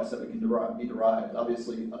of products that we can be derived.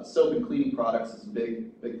 Obviously, soap and cleaning products is a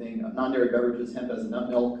big thing. Non-dairy beverages, hemp as a nut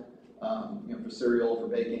milk, for cereal, for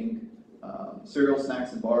baking. Cereal,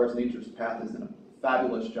 snacks, and bars. Nature's Path has done a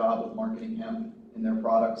fabulous job with marketing hemp in their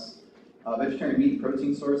products. Vegetarian meat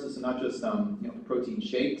protein sources, so not just protein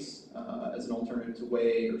shakes as an alternative to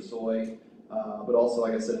whey or soy, but also,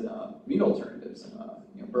 like I said, meat alternatives,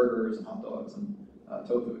 burgers and hot dogs and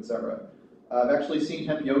tofu, etc. I've actually seen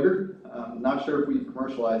hemp yogurt. Not sure if we've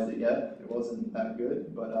commercialized it yet. It wasn't that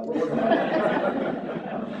good, but we're working on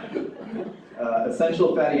it.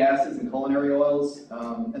 Essential fatty acids and culinary oils,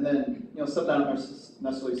 and then stuff that aren't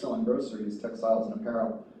necessarily selling groceries, textiles, and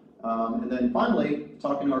apparel. And then finally,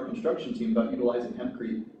 talking to our construction team about utilizing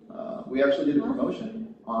hempcrete. We actually did a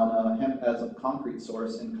promotion on hemp as a concrete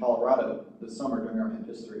source in Colorado this summer during our Hemp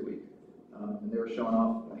History Week. And they were showing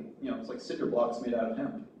off, it's like cinder blocks made out of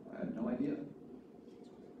hemp. I had no idea.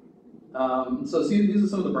 So see, these are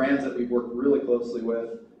some of the brands that we've worked really closely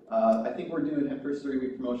with. I think we're doing Hemp History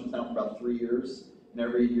Week promotions now for about 3 years, and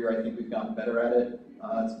every year I think we've gotten better at it.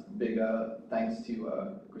 It's big thanks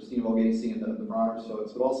to Christina Volgesi and the Bronner's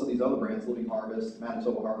folks, but also these other brands, Living Harvest,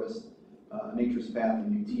 Manitoba Harvest, Nature's Path,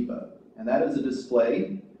 and Nutiva. And that is a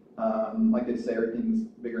display. Like they say, everything's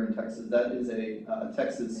bigger in Texas. That is a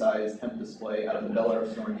Texas-sized hemp display out of the Bel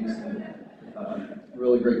Air store in Houston.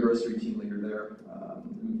 Really great grocery team leader there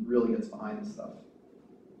who really gets behind this stuff.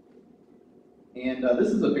 And this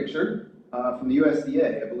is a picture from the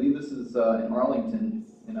USDA. I believe this is in Arlington,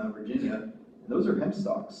 in Virginia. And those are hemp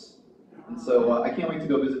stalks. And so I can't wait to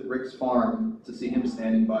go visit Rick's farm to see him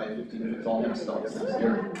standing by 15-foot tall hemp stalks next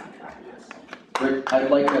year. Rick, I'd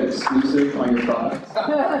like that exclusive on your products.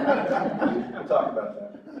 We'll talk about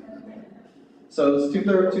that. So it's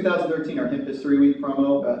 2013, our Hemp History Week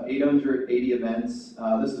promo, about 880 events.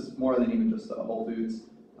 This is more than even just Whole Foods.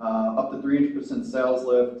 Up to 300% sales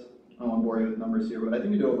lift. I don't want to bore you with numbers here, but I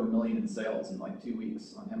think we do over $1 million in sales in like 2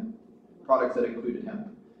 weeks on hemp products that included hemp.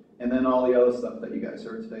 And then all the other stuff that you guys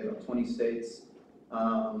heard today, about 20 states,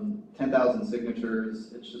 10,000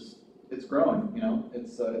 signatures. It's growing,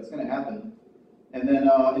 it's going to happen. And then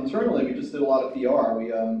internally, we just did a lot of PR. We,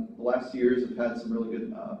 the last 2 years, have had some really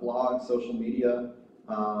good blogs, social media,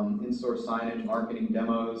 in-store signage, marketing,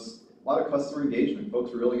 demos, a lot of customer engagement.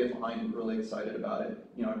 Folks really get behind it, really excited about it.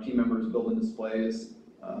 Our team members building displays,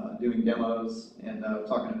 doing demos, and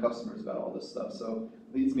talking to customers about all this stuff. So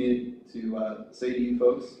leads me to say to you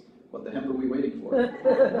folks, what the hemp are we waiting for?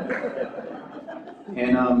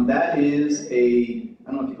 And that is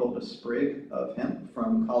I don't know if you call it a sprig of hemp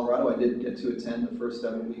from Colorado. I did get to attend the first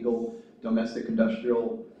ever legal domestic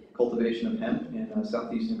industrial cultivation of hemp in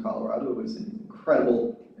southeastern Colorado. It was an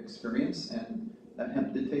incredible experience, and that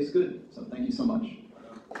hemp did taste good. So thank you so much.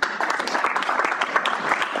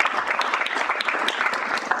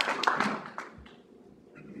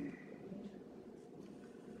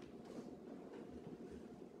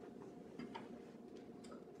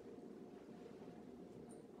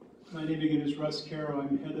 My name again is Russ Caro.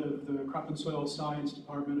 I'm head of the Crop and Soil Science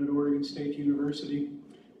Department at Oregon State University.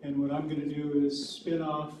 And what I'm going to do is spin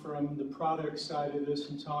off from the product side of this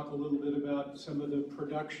and talk a little bit about some of the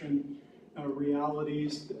production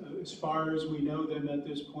realities as far as we know them at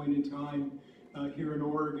this point in time here in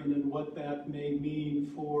Oregon, and what that may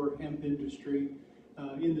mean for hemp industry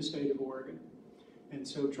in the state of Oregon. And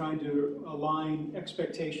so trying to align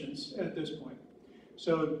expectations at this point.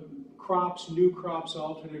 So crops, new crops,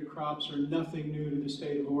 alternate crops are nothing new to the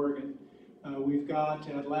state of Oregon. We've got,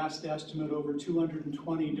 at last estimate, over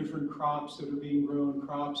 220 different crops that are being grown,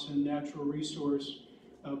 crops and natural resource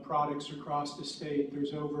products across the state.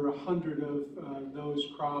 There's over 100 of those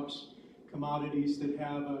crops, commodities that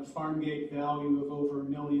have a farm gate value of over $1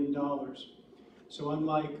 million. So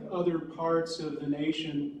unlike other parts of the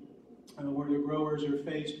nation where the growers are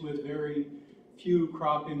faced with very few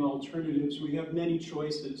cropping alternatives, we have many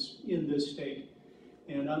choices in this state.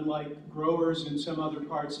 And unlike growers in some other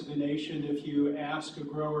parts of the nation, if you ask a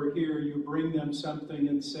grower here, you bring them something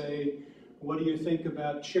and say, what do you think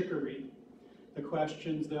about chicory? The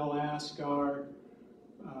questions they'll ask are,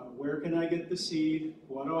 where can I get the seed?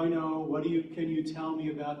 What do I know? Can you tell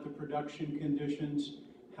me about the production conditions?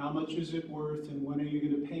 How much is it worth, and when are you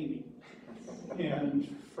going to pay me?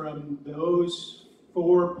 And from those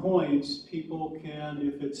 4 points, people can,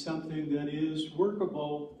 if it's something that is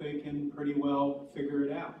workable, they can pretty well figure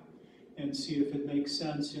it out and see if it makes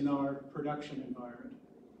sense in our production environment.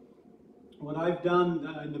 What I've done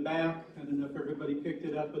in the back, I don't know if everybody picked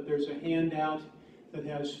it up, but there's a handout that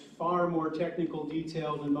has far more technical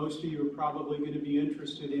detail than most of you are probably going to be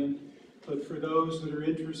interested in. But for those that are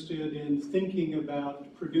interested in thinking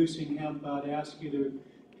about producing hemp, I'd ask you to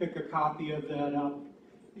pick a copy of that up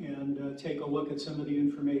and take a look at some of the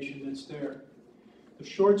information that's there. The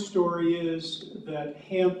short story is that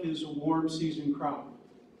hemp is a warm season crop.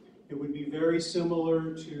 It would be very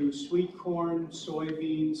similar to sweet corn,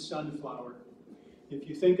 soybeans, sunflower. If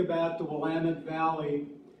you think about the Willamette Valley,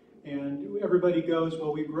 and everybody goes,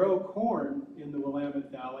 well, we grow corn in the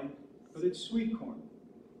Willamette Valley, but it's sweet corn.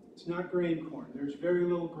 It's not grain corn. There's very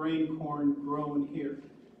little grain corn grown here.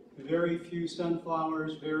 Very few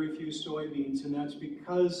sunflowers, very few soybeans, and that's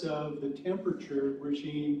because of the temperature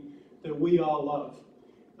regime that we all love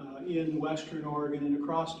in Western Oregon and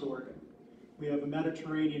across Oregon. We have a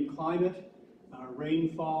Mediterranean climate.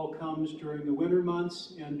 Rainfall comes during the winter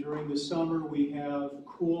months, and during the summer we have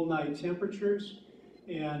cool night temperatures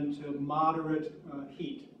and moderate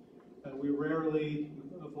heat. We rarely,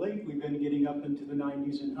 of late, we've been getting up into the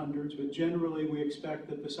 90s and 100s, but generally we expect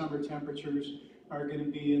that the summer temperatures are going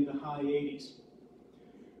to be in the high 80s.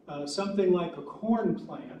 Something like a corn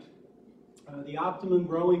plant, the optimum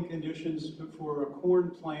growing conditions for a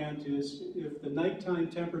corn plant is if the nighttime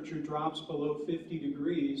temperature drops below 50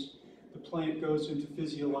 degrees, the plant goes into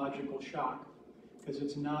physiological shock because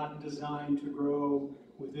it's not designed to grow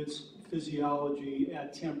with its physiology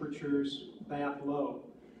at temperatures that low.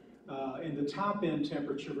 And the top end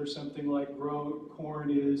temperature for something like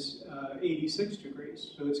corn is 86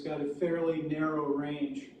 degrees, so it's got a fairly narrow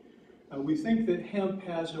range. We think that hemp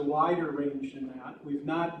has a wider range than that. We've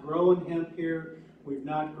not grown hemp here, we've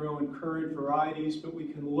not grown current varieties, but we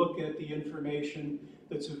can look at the information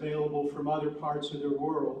that's available from other parts of the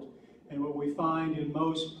world. And what we find in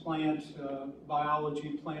most plant biology,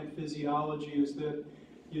 plant physiology, is that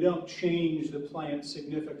you don't change the plant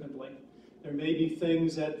significantly. There may be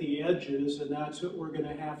things at the edges, and that's what we're going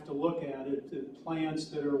to have to look at. The plants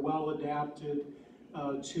that are well adapted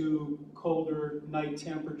to colder night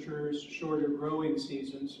temperatures, shorter growing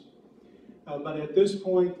seasons. But at this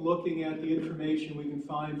point, looking at the information we can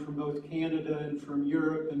find from both Canada and from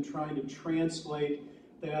Europe and trying to translate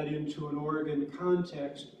that into an Oregon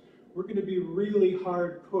context, we're going to be really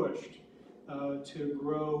hard pushed to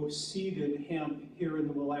grow seeded hemp here in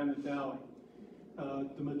the Willamette Valley.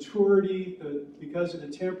 The maturity, because of the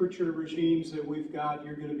temperature regimes that we've got,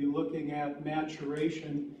 you're going to be looking at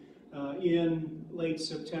maturation in late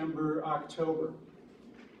September, October.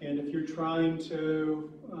 And if you're trying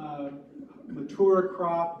to mature a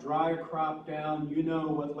crop, dry a crop down, you know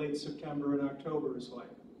what late September and October is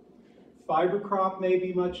like. Fiber crop may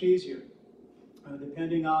be much easier.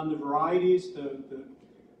 Depending on the varieties, the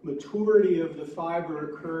maturity of the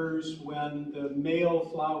fiber occurs when the male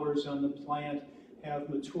flowers on the plant have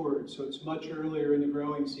matured, so it's much earlier in the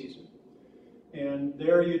growing season. And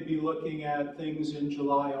there you'd be looking at things in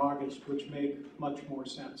July, August, which make much more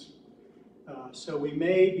sense. So we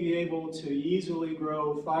may be able to easily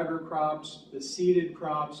grow fiber crops. The seeded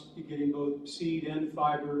crops, getting both seed and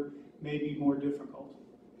fiber, may be more difficult.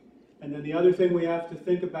 And then the other thing we have to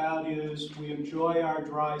think about is we enjoy our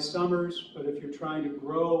dry summers, but if you're trying to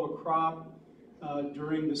grow a crop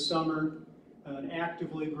during the summer, and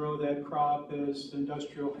actively grow that crop as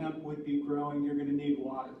industrial hemp would be growing, you're going to need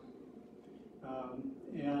water.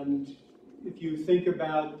 And if you think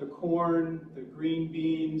about the corn, the green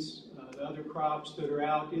beans, the other crops that are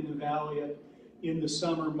out in the valley in the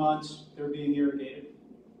summer months, they're being irrigated.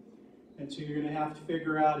 And so you're going to have to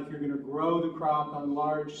figure out, if you're going to grow the crop on a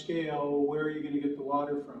large scale, where are you going to get the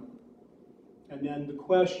water from? And then the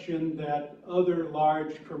question that other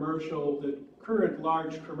large commercial, the current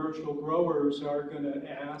large commercial growers are going to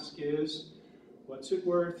ask is, what's it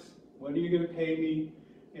worth? When are you going to pay me?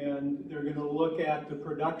 And they're going to look at the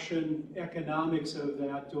production economics of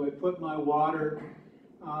that. Do I put my water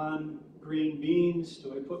on green beans?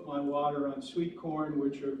 Do I put my water on sweet corn,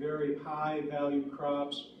 which are very high value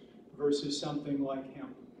crops, versus something like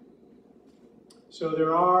hemp? So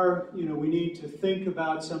there are, we need to think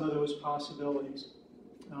about some of those possibilities.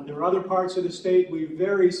 There are other parts of the state. We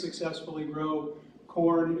very successfully grow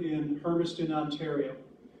corn in Hermiston, Ontario.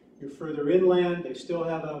 You're further inland, they still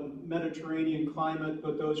have a Mediterranean climate,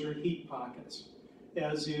 but those are heat pockets,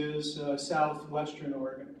 as is southwestern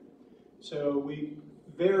Oregon. So we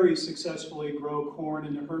very successfully grow corn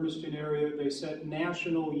in the Hermiston area. They set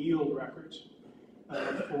national yield records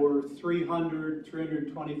for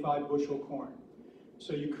 325 bushel corn.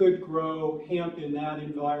 So you could grow hemp in that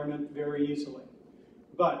environment very easily.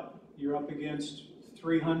 But you're up against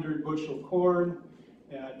 300 bushel corn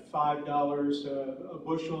at $5 a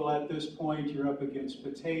bushel at this point. You're up against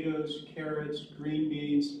potatoes, carrots, green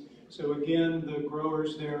beans. So again, the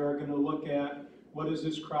growers there are going to look at, what does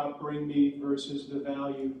this crop bring me versus the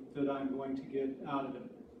value that I'm going to get out of it.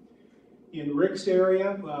 In Rick's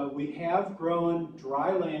area, we have grown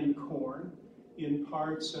dryland corn in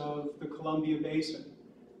parts of the Columbia Basin.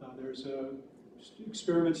 There's a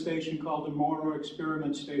experiment station called the Morrow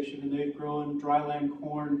Experiment Station, and they've grown dryland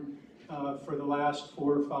corn for the last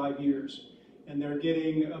 4 or 5 years. And they're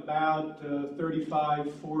getting about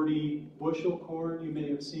 35, 40 bushel corn. You may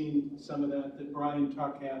have seen some of that Brian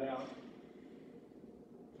Tuck had out.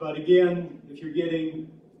 But again, if you're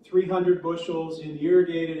getting 300 bushels in the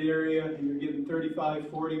irrigated area and you're getting 35,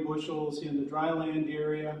 40 bushels in the dryland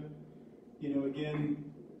area, again,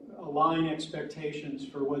 align expectations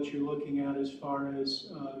for what you're looking at as far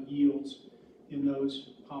as yields in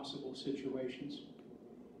those possible situations.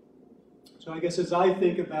 So I guess as I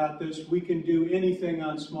think about this, we can do anything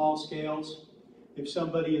on small scales. If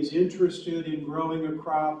somebody is interested in growing a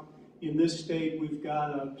crop, in this state we've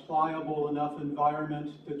got a pliable enough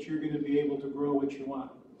environment that you're going to be able to grow what you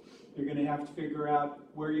want. You're going to have to figure out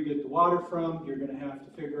where you get the water from. You're going to have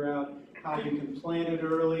to figure out how you can plant it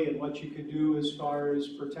early and what you can do as far as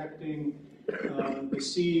protecting the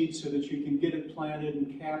seed so that you can get it planted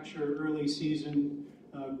and capture early season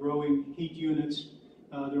growing heat units.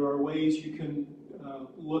 There are ways you can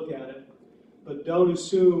look at it, but don't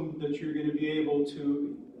assume that you're going to be able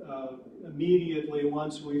to immediately,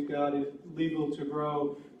 once we've got it legal to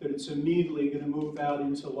grow, that it's immediately going to move out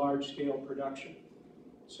into large-scale production.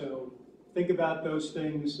 So think about those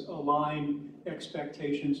things, align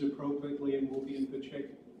expectations appropriately, and we'll be in good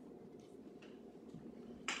shape.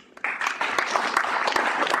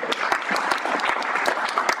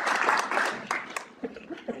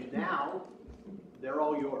 And now, they're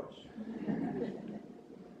all yours.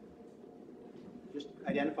 Just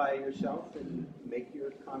identify yourself and make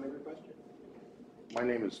your comment or question. My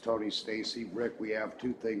name is Tony Stacy. Rick, we have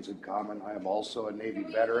two things in common. I am also a Navy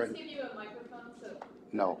veteran. Can we just give you a microphone?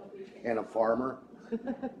 No, and a farmer.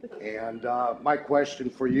 And my question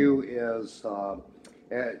for you is,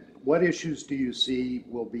 what issues do you see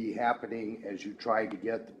will be happening as you try to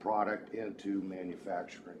get the product into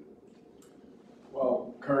manufacturing?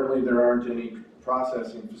 Well, currently there aren't any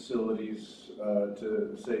processing facilities,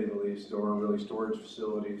 to say the least, or really storage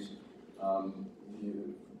facilities.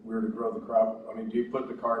 We're to grow the crop. I mean, do you put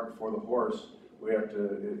the cart before the horse? We have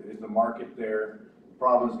to, is the market there? The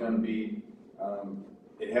problem is going to be,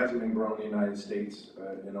 it hasn't been grown in the United States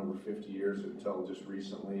in over 50 years until just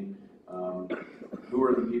recently. Who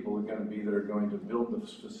are the people that are going to be that are going to build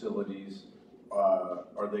those facilities?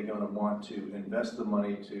 Are they going to want to invest the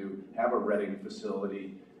money to have a retting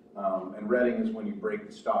facility? And retting is when you break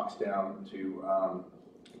the stalks down to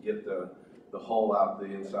get the hull out the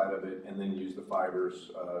inside of it and then use the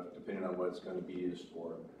fibers depending on what it's going to be used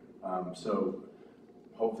for. So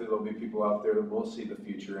hopefully there'll be people out there that will see the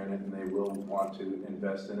future in it and they will want to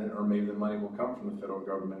invest in it, or maybe the money will come from the federal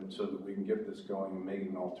government so that we can get this going and make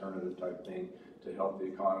an alternative type thing to help the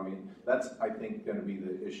economy. That's, I think, going to be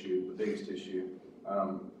the issue, the biggest issue.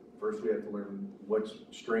 First, we have to learn what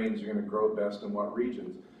strains are going to grow best in what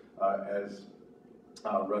regions. As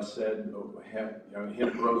Russ said,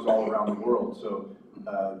 hemp grows all around the world, so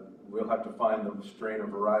we'll have to find the strain or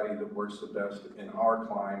variety that works the best in our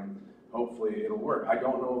climate. Hopefully it'll work. I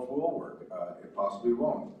don't know if it will work. It possibly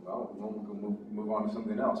won't. Well, we'll move on to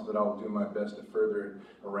something else, but I'll do my best to further it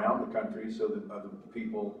around the country so that other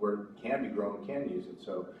people where it can be grown can use it.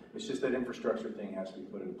 So it's just that infrastructure thing has to be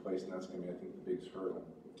put into place, and that's going to be, I think, the biggest hurdle.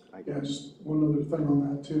 Yeah, just one other thing on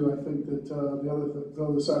that too. I think that the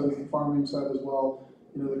other side is the farming side as well.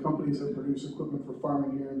 You know, the companies that produce equipment for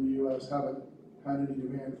farming here in the U.S. haven't had any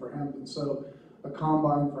demand for hemp, and so a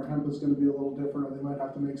combine for hemp is going to be a little different, or they might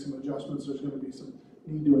have to make some adjustments. There's going to be some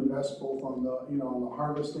need to invest both on the, you know, on the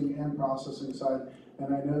harvesting and processing side.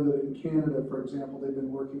 And I know that in Canada, for example, they've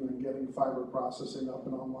been working on getting fiber processing up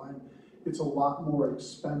and online. It's a lot more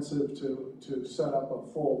expensive to set up a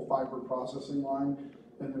full fiber processing line.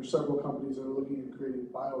 And there's several companies that are looking at creating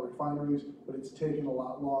biorefineries, but it's taken a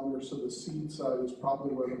lot longer. So the seed side is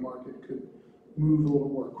probably where the market could move a little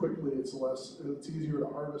more quickly. It's easier to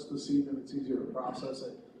harvest the seed and it's easier to process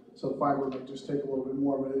it. So fiber might just take a little bit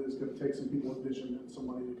more, but it is going to take some people with vision and some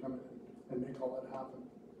money to come in and make all that happen.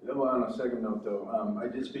 Well, on a second note, though, I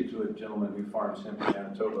did speak to a gentleman who farms hemp in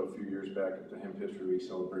Manitoba a few years back at the Hemp History Week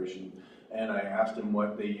celebration, and I asked him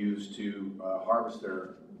what they use to harvest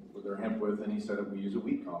their hemp with, and he said we use a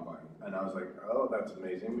wheat combine. And I was like, oh, that's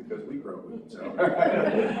amazing because we grow wheat. So.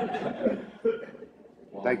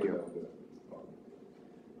 Thank you.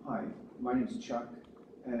 Hi, my name is Chuck,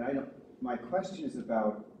 and my question is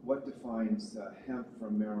about what defines hemp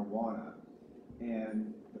from marijuana,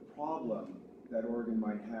 and the problem that Oregon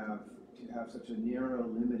might have to have such a narrow,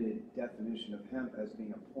 limited definition of hemp as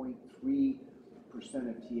being a 0.3%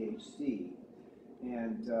 of THC,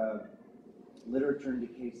 and literature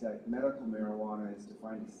indicates that medical marijuana is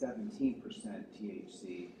defined as 17%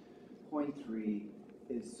 THC. 0.3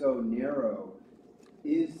 is so narrow.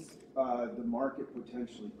 Is the market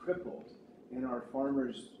potentially crippled, and are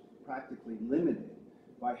farmers practically limited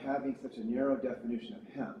by having such a narrow definition of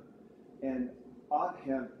hemp? And ought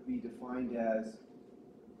hemp be defined as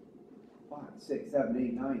 5, 6, 7,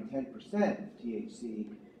 8, 9, 10% of THC,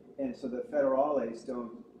 and so the federales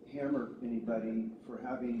don't hammer anybody for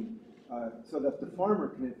having, so that the farmer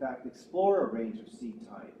can in fact explore a range of seed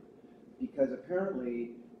type? Because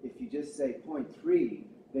apparently, if you just say 0.3,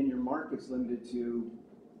 then your market's limited to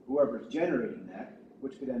whoever's generating that,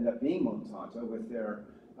 which could end up being Monsanto with their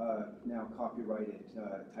now copyrighted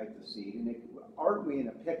type of seed. And aren't we in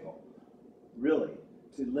a pickle, really,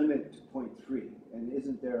 to limit to 0.3? And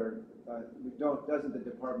isn't there, doesn't the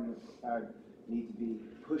Department of Ag need to be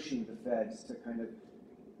pushing the feds to kind of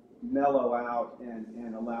mellow out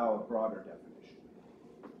and allow a broader definition?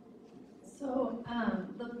 So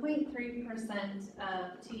the 0.3%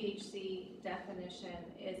 of THC definition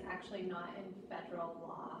is actually not in federal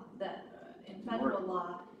law. In federal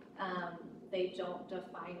law, they don't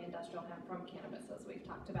define industrial hemp from cannabis, as we've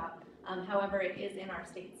talked about. However, it is in our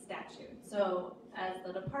state statute. So as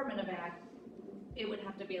the Department of Ag, it would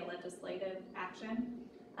have to be a legislative action,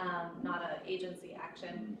 not an agency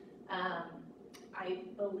action. I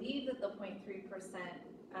believe that the 0.3%,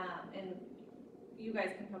 and you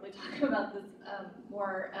guys can probably talk about this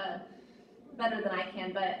more better than I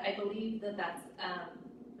can, but I believe that that's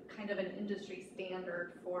kind of an industry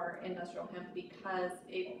standard for industrial hemp because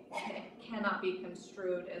it cannot be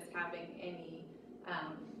construed as having any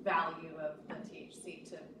value of the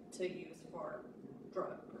THC to use for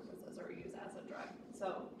drug purposes or use as a drug.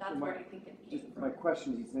 So that's where I think it came from. My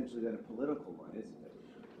question is essentially then a political one, isn't it?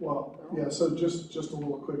 Well, yeah, so just a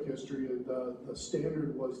little quick history. The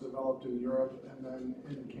standard was developed in Europe and then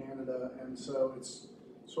in Canada, and so it's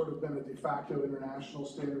sort of been a de facto international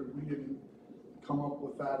standard. We didn't come up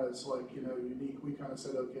with that as unique. We kind of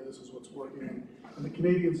said, okay, this is what's working. And the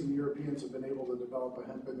Canadians and the Europeans have been able to develop a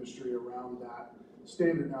hemp industry around that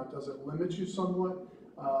standard. Now, does it limit you somewhat?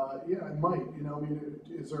 Yeah, it might.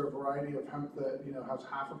 Is there a variety of hemp that has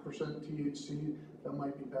 0.5% THC that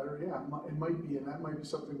might be better? Yeah, it might be, and that might be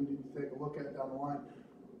something we need to take a look at down the line.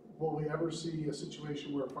 Will we ever see a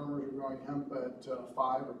situation where farmers are growing hemp at 5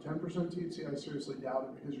 or 10% THC? I seriously doubt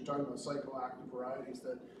it, because you're talking about psychoactive varieties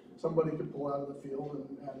that somebody could pull out of the field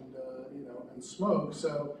and smoke.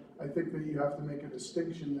 So I think that you have to make a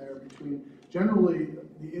distinction there between, generally,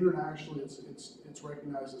 internationally it's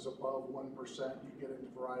recognized as above 1%. You get into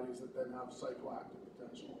varieties that then have psychoactive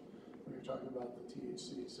potential when you're talking about the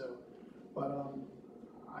THC. So, but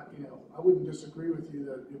I wouldn't disagree with you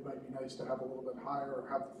that it might be nice to have a little bit higher or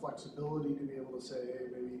have the flexibility to be able to say, hey,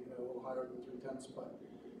 maybe a little higher than 0.3, but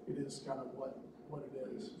it is kind of what it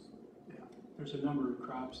is. Yeah. There's a number of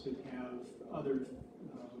crops that have other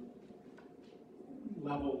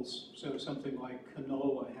levels. So something like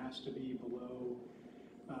canola has to be below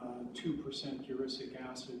 2% uric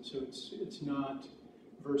acid. So it's not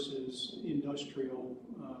versus industrial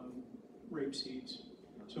rape seeds.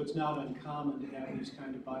 So it's not uncommon to have these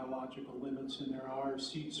kind of biological limits, and there are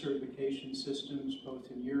seed certification systems both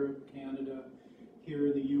in Europe, Canada, here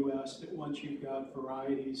in the US, that once you've got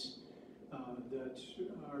varieties that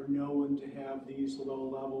are known to have these low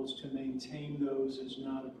levels, to maintain those is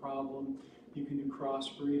not a problem. You can do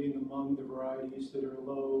crossbreeding among the varieties that are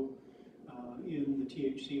low in the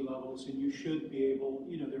THC levels, and you should be able,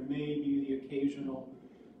 there may be the occasional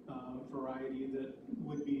variety that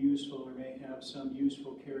would be useful or may have some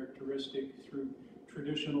useful characteristic. Through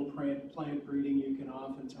traditional plant breeding, you can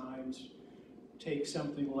oftentimes take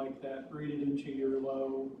something like that, breed it into your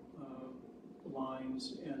low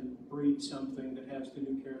lines, and breed something that has the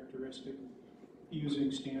new characteristic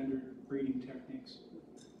using standard breeding techniques.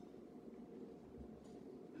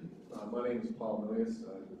 My name is Paul Milius,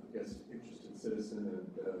 I guess interested citizen and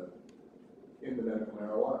in the medical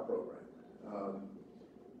marijuana program.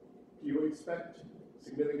 Do you expect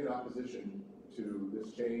significant opposition to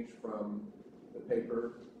this change from the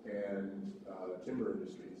paper and timber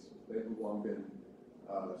industries? They've long been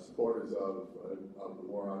supporters of the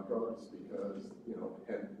war on drugs because,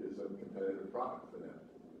 hemp is a competitive product for them.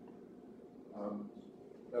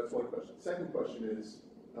 That's one question. Second question is,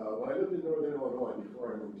 when I lived in northern Illinois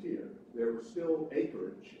before I moved here, there was still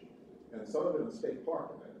acreage, and some of it in State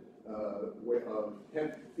Park of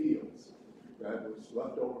hemp fields that was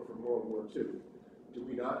left over from World War II. Do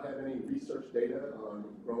we not have any research data on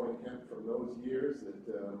growing hemp from those years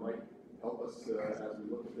that might help us as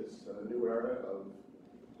we look at this new era of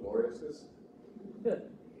gloriousness?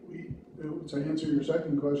 To answer your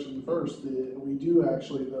second question first, we do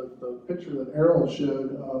actually, the picture that Earl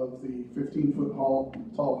showed of the 15-foot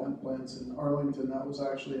tall hemp plants in Arlington, that was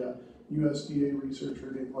actually a USDA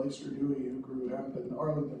researcher named Lester Dewey who grew hemp in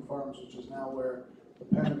Arlington Farms, which is now where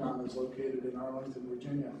the Pentagon is located in Arlington,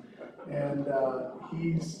 Virginia. And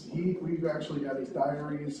we've actually got his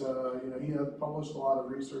diaries, he has published a lot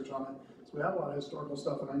of research on it. So we have a lot of historical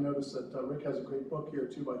stuff, and I noticed that Rick has a great book here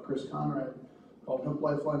too by Chris Conrad called Hemp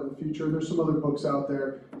Lifeline of the Future. There's some other books out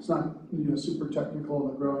there. It's not super technical on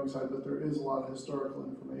the growing side, but there is a lot of historical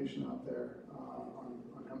information out there on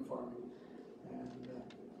hemp farming.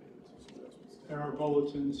 There are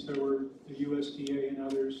bulletins. There were the USDA and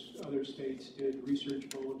other states did research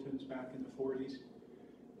bulletins back in the 40s.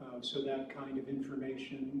 So that kind of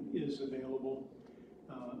information is available.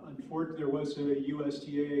 Unfortunately, there was a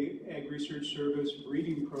USDA Ag Research Service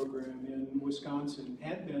breeding program in Wisconsin,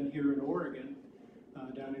 had been here in Oregon,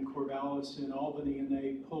 down in Corvallis and Albany, and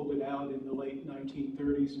they pulled it out in the late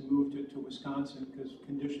 1930s and moved it to Wisconsin because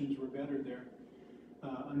conditions were better there.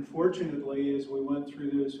 Unfortunately, as we went through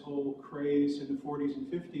this whole craze in the 40s and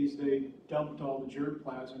 50s, they dumped all the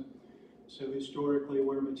germplasm. So historically,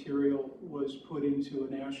 where material was put into a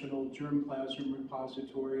national germplasm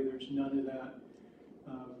repository, there's none of that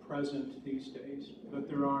present these days. But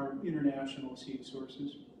there are international seed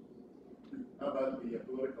sources. How about the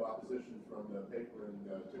political opposition from the paper and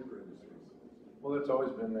timber industries? Well, it's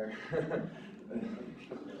always been there.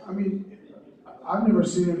 I mean, I've never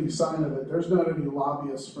seen any sign of it. There's not any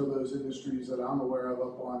lobbyists for those industries that I'm aware of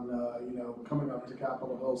up on, coming up to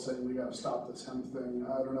Capitol Hill saying we got to stop this hemp thing.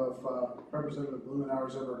 I don't know if Representative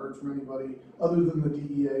Blumenauer's ever heard from anybody other than the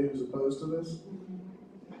DEA who's opposed to this.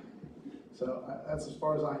 So that's as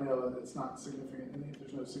far as I know. It's not significant.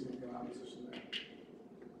 There's no significant opposition there.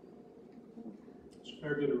 There's a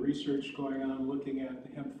fair bit of research going on looking at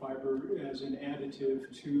the hemp fiber as an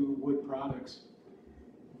additive to wood products.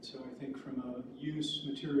 So I think from a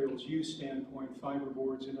materials use standpoint,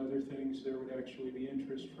 fiberboards and other things, there would actually be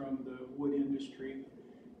interest from the wood industry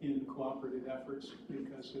in cooperative efforts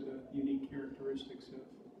because of the unique characteristics of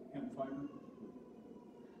hemp fiber.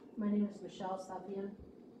 My name is Michelle Safian.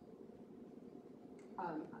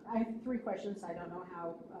 I have 3 questions. I don't know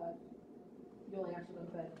how you'll answer them,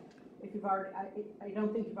 but if you've already, I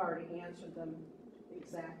don't think you've already answered them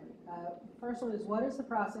exactly. First one is, what is the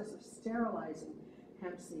process of sterilizing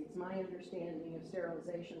hemp seeds? My understanding of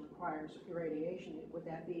sterilization requires irradiation. Would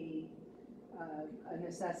that be a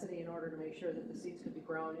necessity in order to make sure that the seeds could be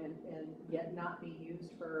grown and yet not be used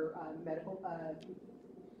for medical,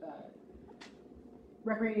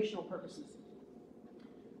 recreational purposes?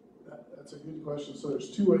 That's a good question. So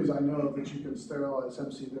there's 2 ways I know of that you can sterilize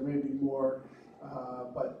hemp seed. There may be more,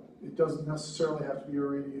 but it doesn't necessarily have to be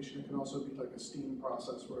irradiation. It can also be like a steam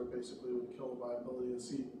process where it basically would kill the viability of the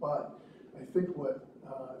seed. But I think what,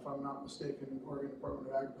 if I'm not mistaken, Oregon Department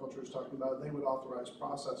of Agriculture is talking about, they would authorize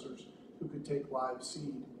processors who could take live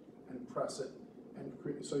seed and press it and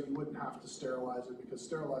create, so you wouldn't have to sterilize it, because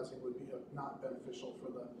sterilizing would be not beneficial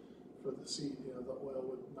for the seed. You know, the oil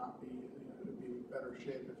would not be, you know, it would be in better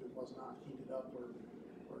shape if it was not heated up or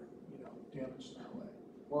you know, damaged in that way.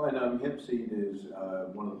 Well, and hemp seed is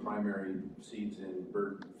one of the primary seeds in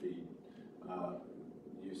bird feed.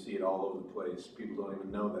 You see it all over the place. People don't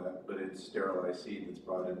even know that, but it's sterilized seed that's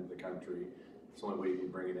brought into the country. It's the only way you can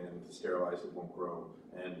bring it in. If it's sterilized, it won't grow.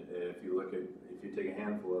 And if you take a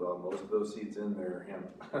handful of it, all, most of those seeds in there are hemp.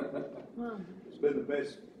 It's been the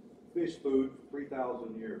best fish food for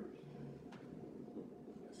 3,000 years.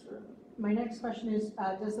 Yes, sir. My next question is,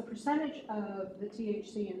 does the percentage of the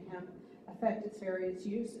THC in hemp affect its various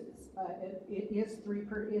uses? It is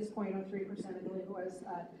 0.03%, I believe it was,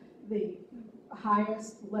 the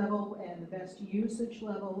highest level and the best usage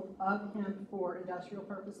level of hemp for industrial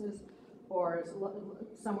purposes, or is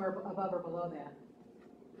it somewhere above or below that?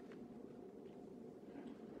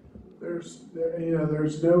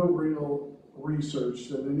 There's no real research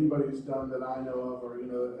that anybody's done that I know of, or, you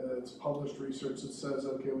know, it's published research that says,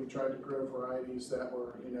 okay, we tried to grow varieties that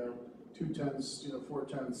were, you know, 2/10, you know,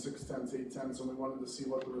 4/10, 6/10, 8/10, and we wanted to see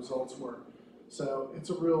what the results were. So it's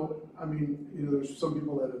a real, I mean, you know, there's some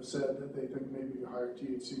people that have said that they think maybe higher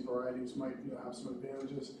THC varieties might, you know, have some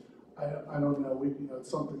advantages. I don't know. You know, it's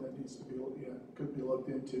something that needs to be, you know, could be looked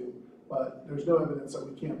into, but there's no evidence that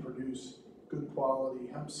we can't produce good quality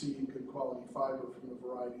hemp seed, good quality fiber from the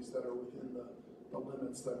varieties that are within the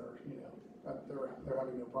limits that are, you know, they're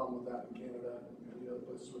having no problem with that in Canada and the other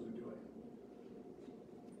places where they're doing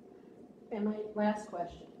it. And my last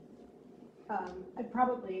question. I'd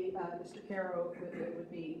probably, Mr. Caro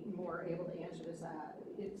would be more able to answer this.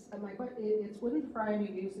 It's wouldn't the variety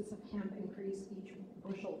of uses of hemp increase each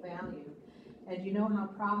bushel value? And do you know how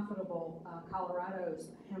profitable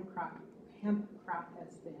Colorado's hemp crop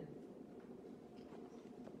has been?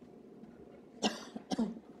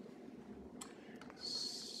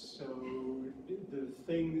 So the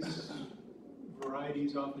things,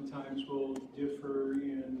 varieties oftentimes will differ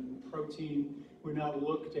in protein. We're not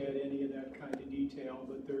looked at any of that kind of detail,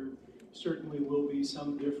 but there certainly will be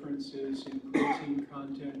some differences in protein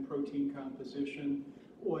content, protein composition,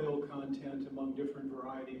 oil content among different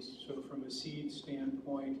varieties. So from a seed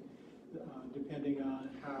standpoint, depending on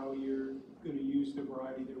how you're going to use the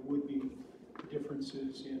variety, there would be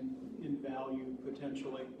differences in value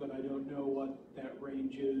potentially, but I don't know what that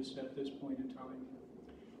range is at this point in time.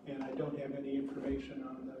 And I don't have any information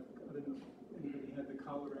on I don't know if anybody had the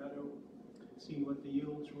Colorado, seeing what the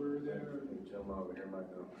yields were there. Gentleman over here might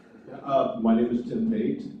know. My name is Tim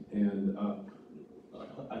Pate, and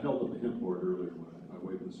I held up the hemp board earlier when I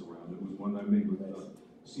waved this around. It was one I made with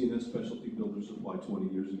CNS Specialty Builder Supply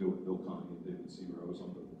 20 years ago with Bill Connie and David Seaver. I was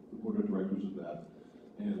on the board of directors of that.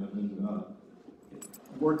 And I've been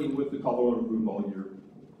working with the Colorado group all year.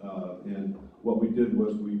 And what we did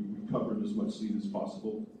was we covered as much seed as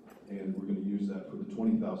possible, and we're going to use that for the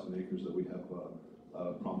 20,000 acres that we have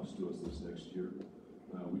promised to us this next year.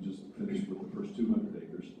 We just finished with the first 200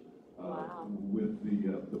 acres. Wow. With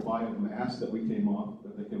the biomass that they came off,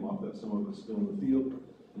 that some of it's still in the field,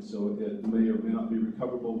 and so it may or may not be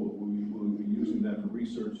recoverable. We will be using that for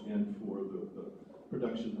research and for the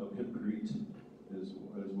production of hempcrete is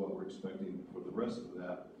what we're expecting for the rest of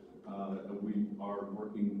that. We are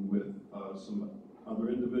working with some other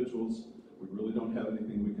individuals. We really don't have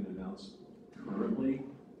anything we can announce currently,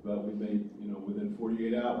 but we may, within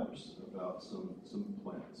 48 hours about some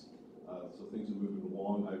plans. So things are moving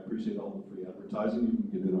along. I appreciate all the free advertising you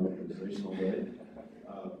can get in our organization all day.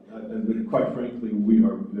 And quite frankly, we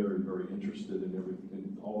are very, very interested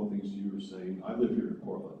in all the things you were saying. I live here in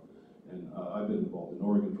Portland, and I've been involved in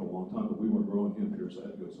Oregon for a long time, but we weren't growing hemp here, so I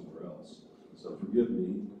had to go somewhere else. So forgive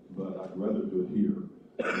me, but I'd rather do it here,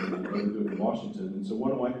 and I'd rather do it in Washington. And so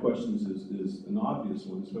one of my questions is an obvious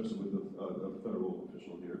one, especially with a federal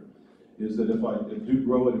official here, is that if I do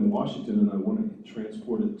grow it in Washington and I want to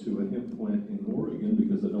transport it to a hemp plant in Oregon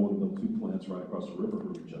because I don't want to build two plants right across the river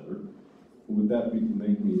from each other, would that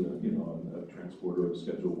make me a transporter of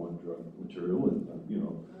Schedule I drug material and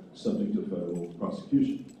subject to federal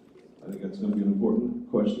prosecution? I think that's going to be an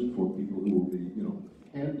important question for people who will be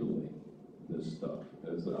handling this stuff,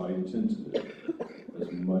 as I intend to do,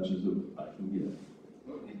 as much as I can get.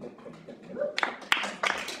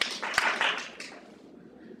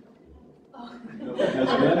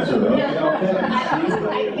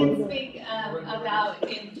 I can speak about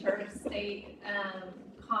interstate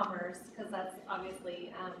commerce, because that's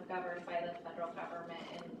obviously governed by the federal government,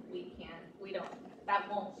 and that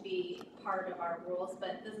won't be part of our rules,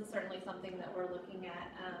 but this is certainly something that we're looking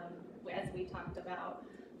at as we talked about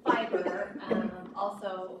fiber,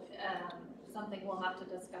 also, something we'll have to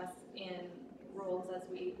discuss in rules as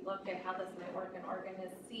we look at how this might work in Oregon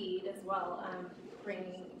is seed as well,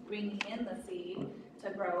 bringing in the seed to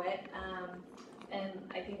grow it. And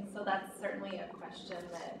I think, so that's certainly a question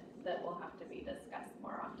that will have to be discussed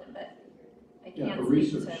more often, but I can't for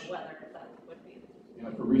speak to research. whether that would be.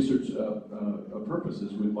 Yeah, for research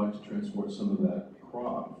purposes, we'd like to transport some of that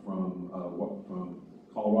crop from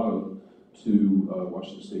Colorado to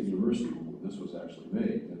Washington State University. This was actually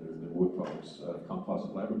made in their wood products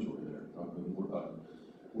composite laboratory there. We're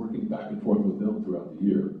working back and forth with them throughout the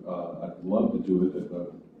year. I'd love to do it,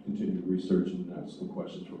 continue to research and ask some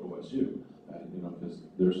questions for OSU. Because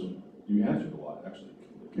there's some, you answered a lot actually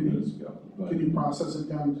a few minutes ago. But, Can you process it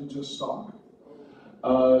down to just stock?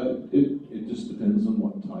 It just depends on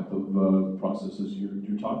what type of processes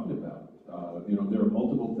you're talking about. There are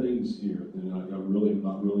multiple things here that I'm not really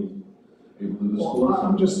able to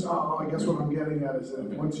disclose. Well, I guess what I'm getting at is that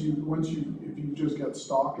Okay. if you just get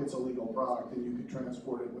stock, it's a legal product and you can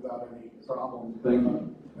transport it without any problem. Thank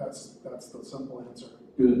you. That's the simple answer.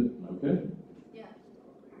 Good, okay. Yeah,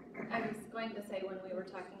 I was going to say when we were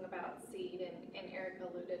talking about seed, and Eric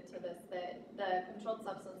alluded to this, that the Controlled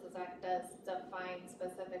Substances Act does define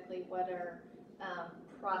specifically what are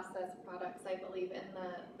processed products. I believe in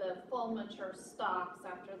the full mature stalks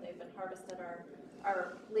after they've been harvested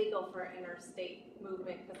are legal for interstate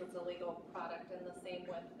movement because it's a legal product, and the same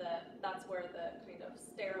with that's where the kind of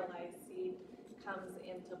sterilized seed comes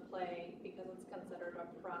into play because it's considered a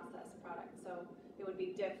processed product. So it would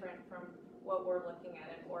be different from what we're looking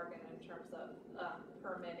at in Oregon in terms of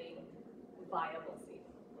permitting viable seed.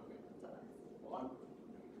 So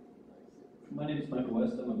my name is Michael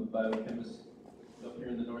West. I'm a biochemist up here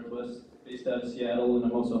in the Northwest, based out of Seattle, and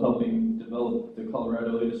I'm also helping develop the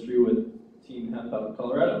Colorado industry with Team Hemp out of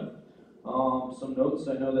Colorado. Some notes: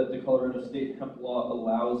 I know that the Colorado state hemp law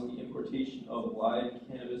allows the importation of live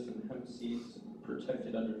cannabis and hemp seeds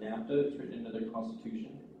protected under NAFTA. It's written into their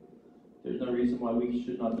constitution. There's no reason why we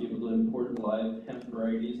should not be able to import live hemp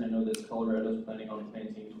varieties. I know that Colorado is planning on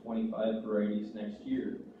planting 25 varieties next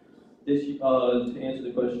year. To answer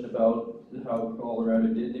the question about how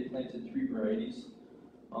Colorado did, they planted 3 varieties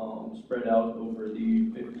spread out over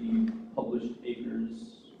the 50 published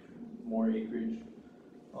acres, more acreage.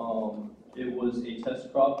 It was a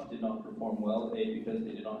test crop, did not perform well, A, because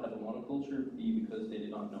they did not have a monoculture, B, because they did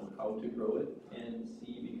not know how to grow it, and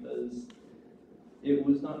C, because it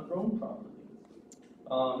was not grown properly.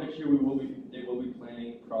 Next year they will be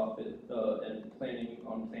planning profit and planning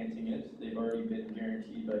on planting it. They've already been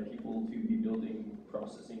guaranteed by people to be building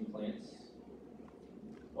processing plants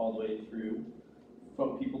all the way through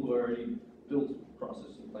from people who already built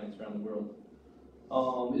processing plants around the world.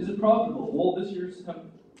 Is it profitable? Well, this year's hemp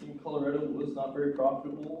in Colorado was not very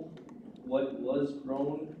profitable. What was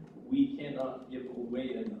grown, we cannot give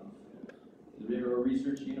away enough. There are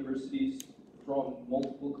research universities from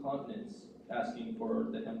multiple continents asking for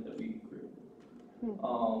the hemp that we grew.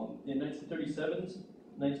 In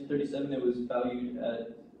 1937, it was valued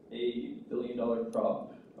at $1 billion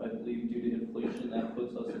crop. I believe due to inflation, that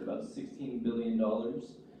puts us at about $16 billion,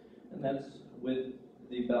 and that's with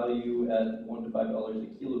the value at $1 to $5 a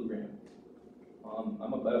kilogram.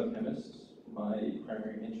 I'm a biochemist. My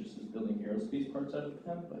primary interest is building aerospace parts out of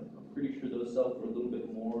hemp, but I'm pretty sure those sell for a little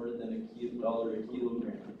bit more than $1 a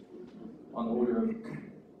kilogram, on the order of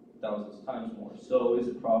thousands times more. So is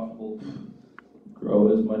it profitable? Grow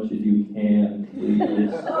as much as you can, please.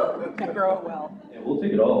 Grow it well. Yeah, we'll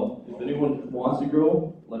take it all. If anyone wants to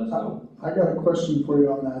grow, let us know. I got a question for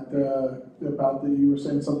you on that, you were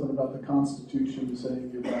saying something about the Constitution,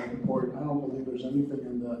 saying you're not important. I don't believe there's anything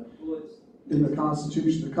in the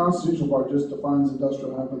Constitution. The constitutional part just defines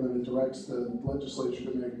industrial hemp and then it directs the legislature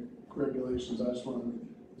to make regulations. I just wondered,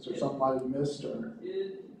 is there something I missed or?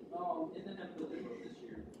 In the hemp bill they wrote this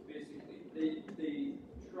year, basically, they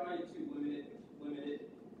tried to limit it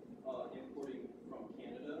importing from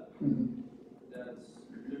Canada. Mm-hmm.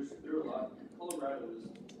 There are a lot. Colorado is,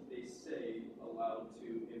 they say, allowed to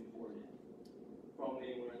import it from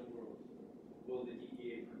anywhere in the world. Will the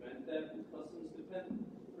DEA prevent that? Will customs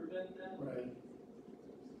prevent that? Right.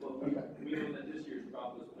 But we know that this year's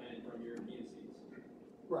crop was planted from European seeds.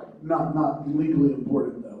 Right. Not legally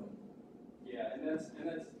imported though. Yeah, and that's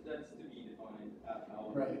to be defined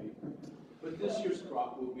how. Right. But this year's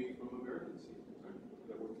crop will be from American seed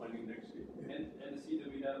that we're planting next year. And the seed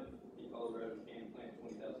that we have in Colorado can plant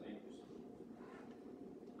 20,000 acres.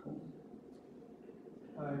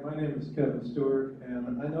 Hi, my name is Kevin Stewart,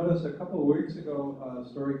 and I noticed a couple of weeks ago a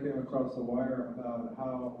story came across the wire about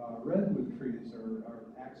how redwood trees are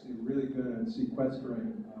actually really good at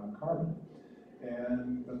sequestering carbon,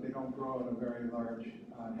 but they don't grow in a very large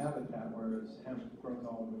habitat, whereas hemp grows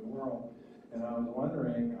all over the world. And I was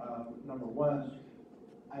wondering, number one,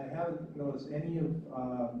 I haven't noticed any of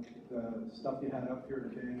the stuff you had up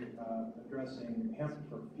here today addressing hemp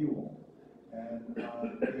for fuel. And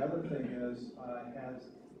the other thing is,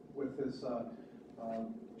 with this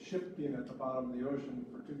ship being at the bottom of the ocean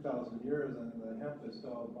for 2,000 years and the hemp is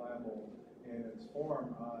still viable in its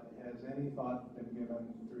form, has any thought been given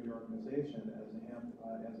through your organization as hemp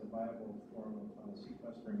as a viable form of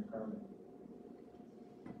sequestering carbon?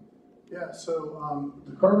 Yeah, so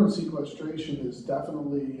the carbon sequestration is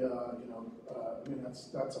definitely, I mean,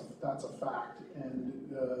 that's a fact. And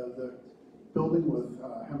the building with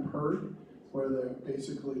hemp hurd, where they're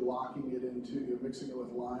basically locking it into, mixing it with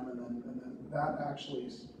lime, and then that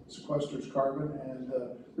actually sequesters carbon. And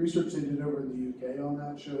research they did over in the UK on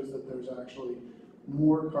that shows that there's actually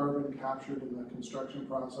more carbon captured in the construction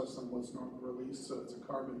process than what's normally released. So it's a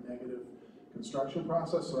carbon negative construction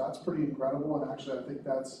process. So that's pretty incredible. And actually, I think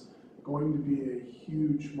that's going to be a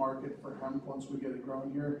huge market for hemp once we get it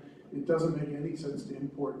grown here. It doesn't make any sense to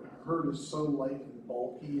import. Hurd is so light and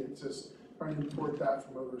bulky, it's just trying to import that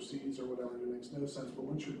from overseas or whatever, it makes no sense. But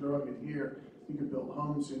once you're growing it here, you can build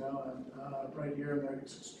homes, and right here, and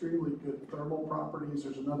there's extremely good thermal properties.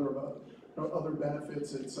 There's other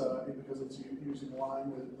benefits. It's because it's using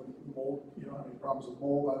lime, the mold, you don't have any problems with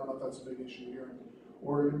mold. I don't know if that's a big issue here in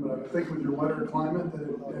Oregon, but I think with your wetter climate that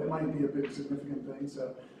it might be a big significant thing.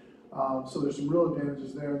 So there's some real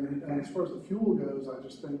advantages there. And as far as the fuel goes, I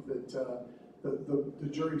just think that the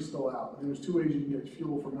jury's still out. I mean, there's two ways you can get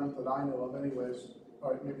fuel from hemp that I know of anyways.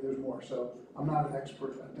 All right, maybe there's more. So I'm not an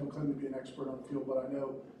expert. I don't claim to be an expert on fuel, but I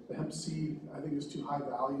know the hemp seed, I think, is too high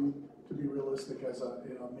value to be realistic as a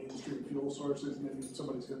mainstream fuel source. Maybe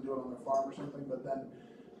somebody's going to do it on their farm or something, but then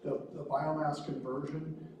the biomass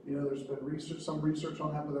conversion, there's been some research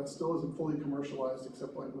on that, but that still isn't fully commercialized,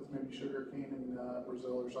 except like with maybe sugarcane in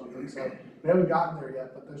Brazil or something. So we haven't gotten there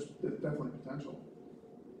yet, but there's definitely potential.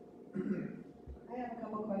 I have a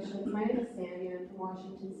couple questions. My name is Sandy. I'm from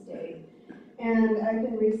Washington State, and I've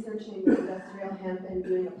been researching industrial hemp and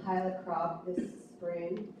doing a pilot crop this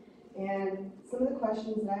spring. And some of the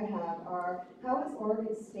questions that I have are, how is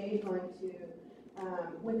Oregon State going to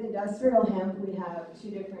with industrial hemp, we have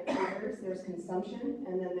two different tiers. There's consumption,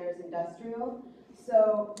 and then there's industrial.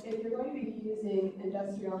 So if you're going to be using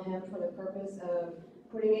industrial hemp for the purpose of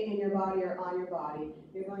putting it in your body or on your body,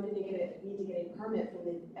 you're going to need to get a permit from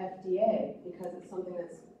the FDA because it's something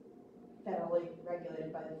that's federally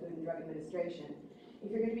regulated by the Food and Drug Administration.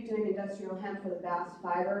 If you're going to be doing industrial hemp for the bast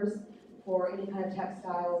fibers for any kind of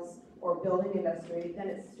textiles or building industry, then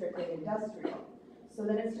it's strictly industrial. So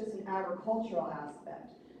then it's just an agricultural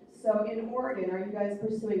aspect. So in Oregon, are you guys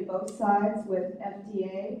pursuing both sides with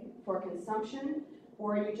FDA for consumption,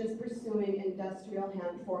 or are you just pursuing industrial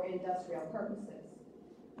hemp for industrial purposes?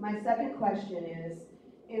 My second question is,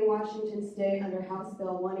 in Washington State under House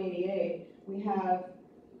Bill 188, we have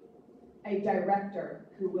a director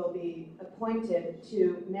who will be appointed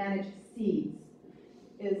to manage seeds.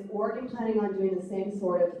 Is Oregon planning on doing the same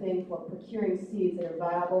sort of thing for procuring seeds that are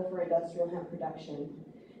viable for industrial hemp production?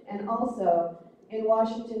 And also, in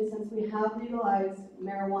Washington, since we have legalized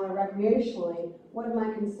marijuana recreationally, one of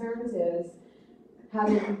my concerns is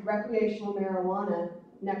having recreational marijuana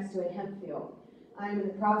next to a hemp field. I'm in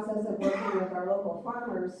the process of working with our local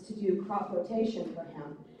farmers to do crop rotation for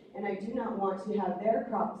hemp, and I do not want to have their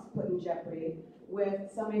crops put in jeopardy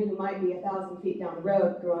with somebody who might be 1,000 feet down the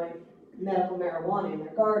road growing medical marijuana in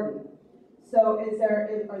their garden. So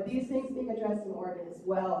are these things being addressed in Oregon as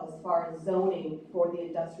well as far as zoning for the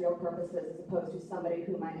industrial purposes as opposed to somebody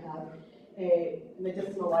who might have a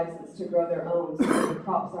medicinal license to grow their own so that the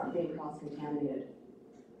crops aren't being cross-contaminated?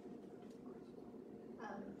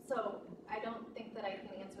 So I don't think that I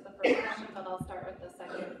can answer the first question, but I'll start with the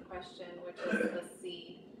second question, which is the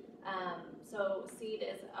seed. So seed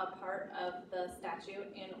is a part of the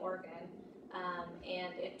statute in Oregon.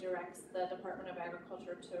 And it directs the Department of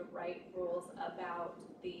Agriculture to write rules about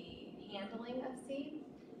the handling of seed,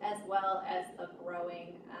 as well as the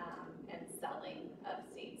growing and selling of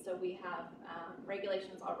seed. So we have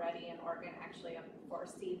regulations already in Oregon, actually, for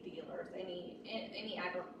seed dealers. Any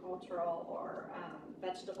agricultural or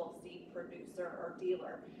vegetable seed producer or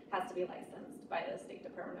dealer has to be licensed by the State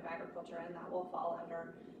Department of Agriculture, and that will fall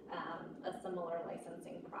under a similar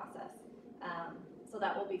licensing process. So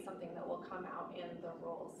that will be something that will come out in the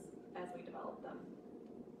rules as we develop them.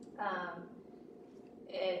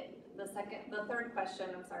 The third question,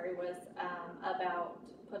 I'm sorry, was about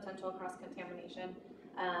potential cross-contamination.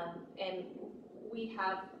 And we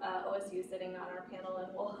have OSU sitting on our panel, and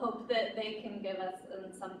we'll hope that they can give us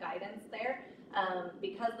some guidance there.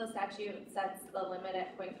 Because the statute sets the limit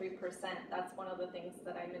at 0.3%, that's one of the things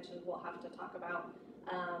that I mentioned we'll have to talk about.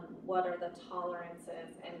 What are the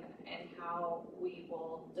tolerances and how we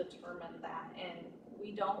will determine that. And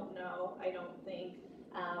we don't know, I don't think.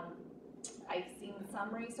 I've seen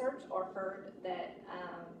some research or heard that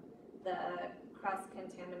the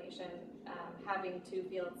cross-contamination, having two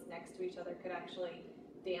fields next to each other could actually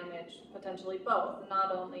damage potentially both,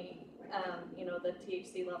 not only you know, the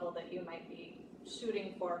THC level that you might be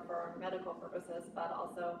shooting for medical purposes, but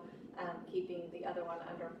also keeping the other one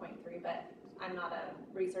under 0.3. But I'm not a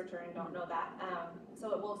researcher and don't know that.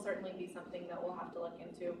 So it will certainly be something that we'll have to look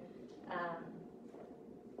into.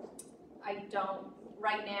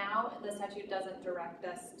 Right now, the statute doesn't direct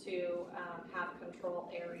us to have control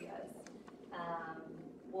areas.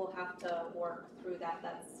 We'll have to work through that.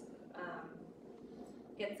 That's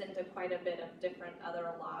gets into quite a bit of different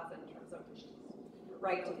other laws in terms of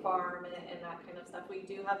right to farm and that kind of stuff. We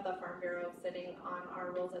do have the Farm Bureau sitting on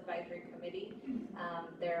our Rules Advisory Committee.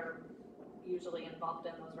 They're usually involved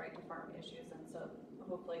in those right to farm issues, and so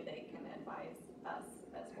hopefully they can advise us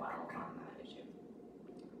as well on that issue.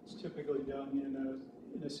 It's typically done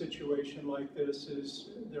in a situation like this is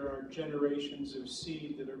there are generations of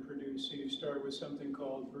seed that are produced. So you start with something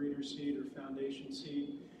called breeder seed or foundation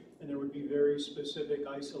seed, and there would be very specific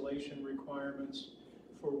isolation requirements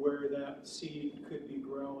for where that seed could be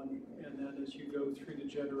grown. And then as you go through the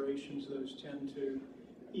generations, those tend to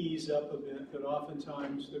ease up a bit, but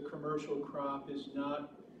oftentimes the commercial crop is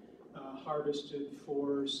not harvested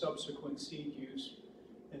for subsequent seed use.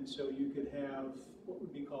 And so you could have what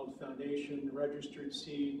would be called foundation registered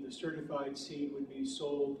seed. The certified seed would be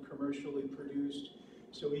sold, commercially produced.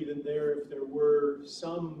 So even there, if there were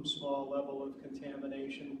some small level of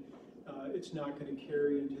contamination, it's not going to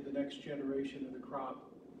carry into the next generation of the crop.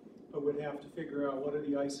 But we'd have to figure out what are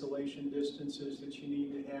the isolation distances that you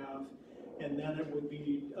need to have. And then it would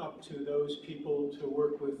be up to those people to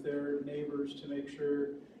work with their neighbors to make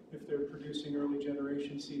sure if they're producing early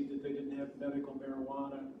generation seed that they didn't have medical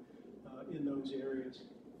marijuana in those areas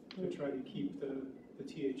to try to keep the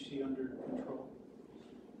THC under control.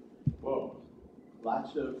 Whoa.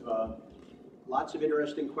 Lots of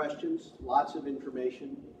interesting questions, lots of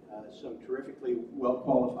information, some terrifically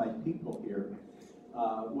well-qualified people here.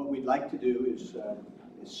 What we'd like to do is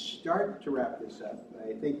start to wrap this up.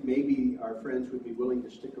 I think maybe our friends would be willing to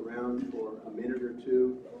stick around for a minute or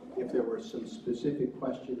two if there were some specific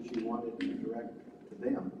questions you wanted to direct to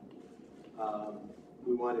them.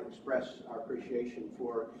 We want to express our appreciation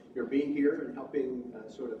for your being here and helping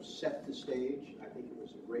sort of set the stage. I think it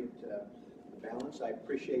was a great balance. I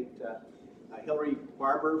appreciate Hillary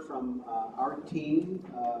Barber from our team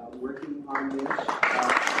working on this.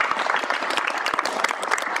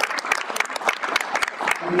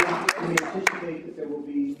 We anticipate that there will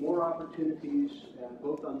be more opportunities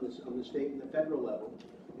both on the state and the federal level,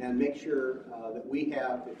 and make sure that we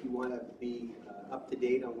have, if you want to be up to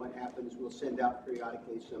date on what happens, we'll send out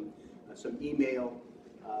periodically some email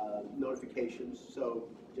notifications. So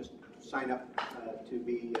just sign up to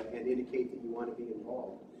be and indicate that you want to be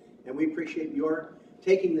involved. And we appreciate your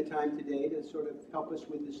taking the time today to sort of help us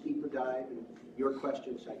with this deeper dive, and your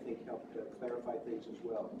questions, I think, helped clarify things as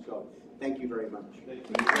well. So thank you very much. Thank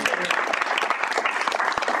you.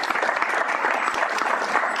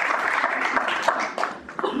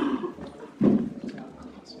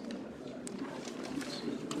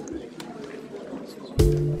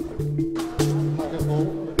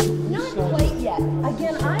 Not quite yet.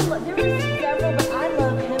 Again, there are several, but I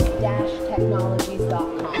love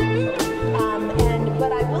hemp-technologies.com.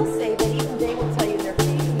 But I will say that even they will tell you they're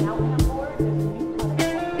phasing out hemp board.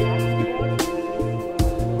 There's a new product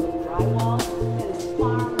called drywall that is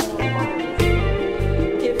far more water.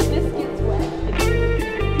 If this gets wet,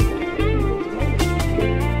 I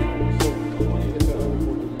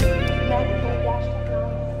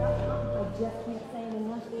just keep saying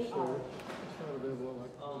unless they are. It's not available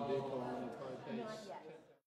like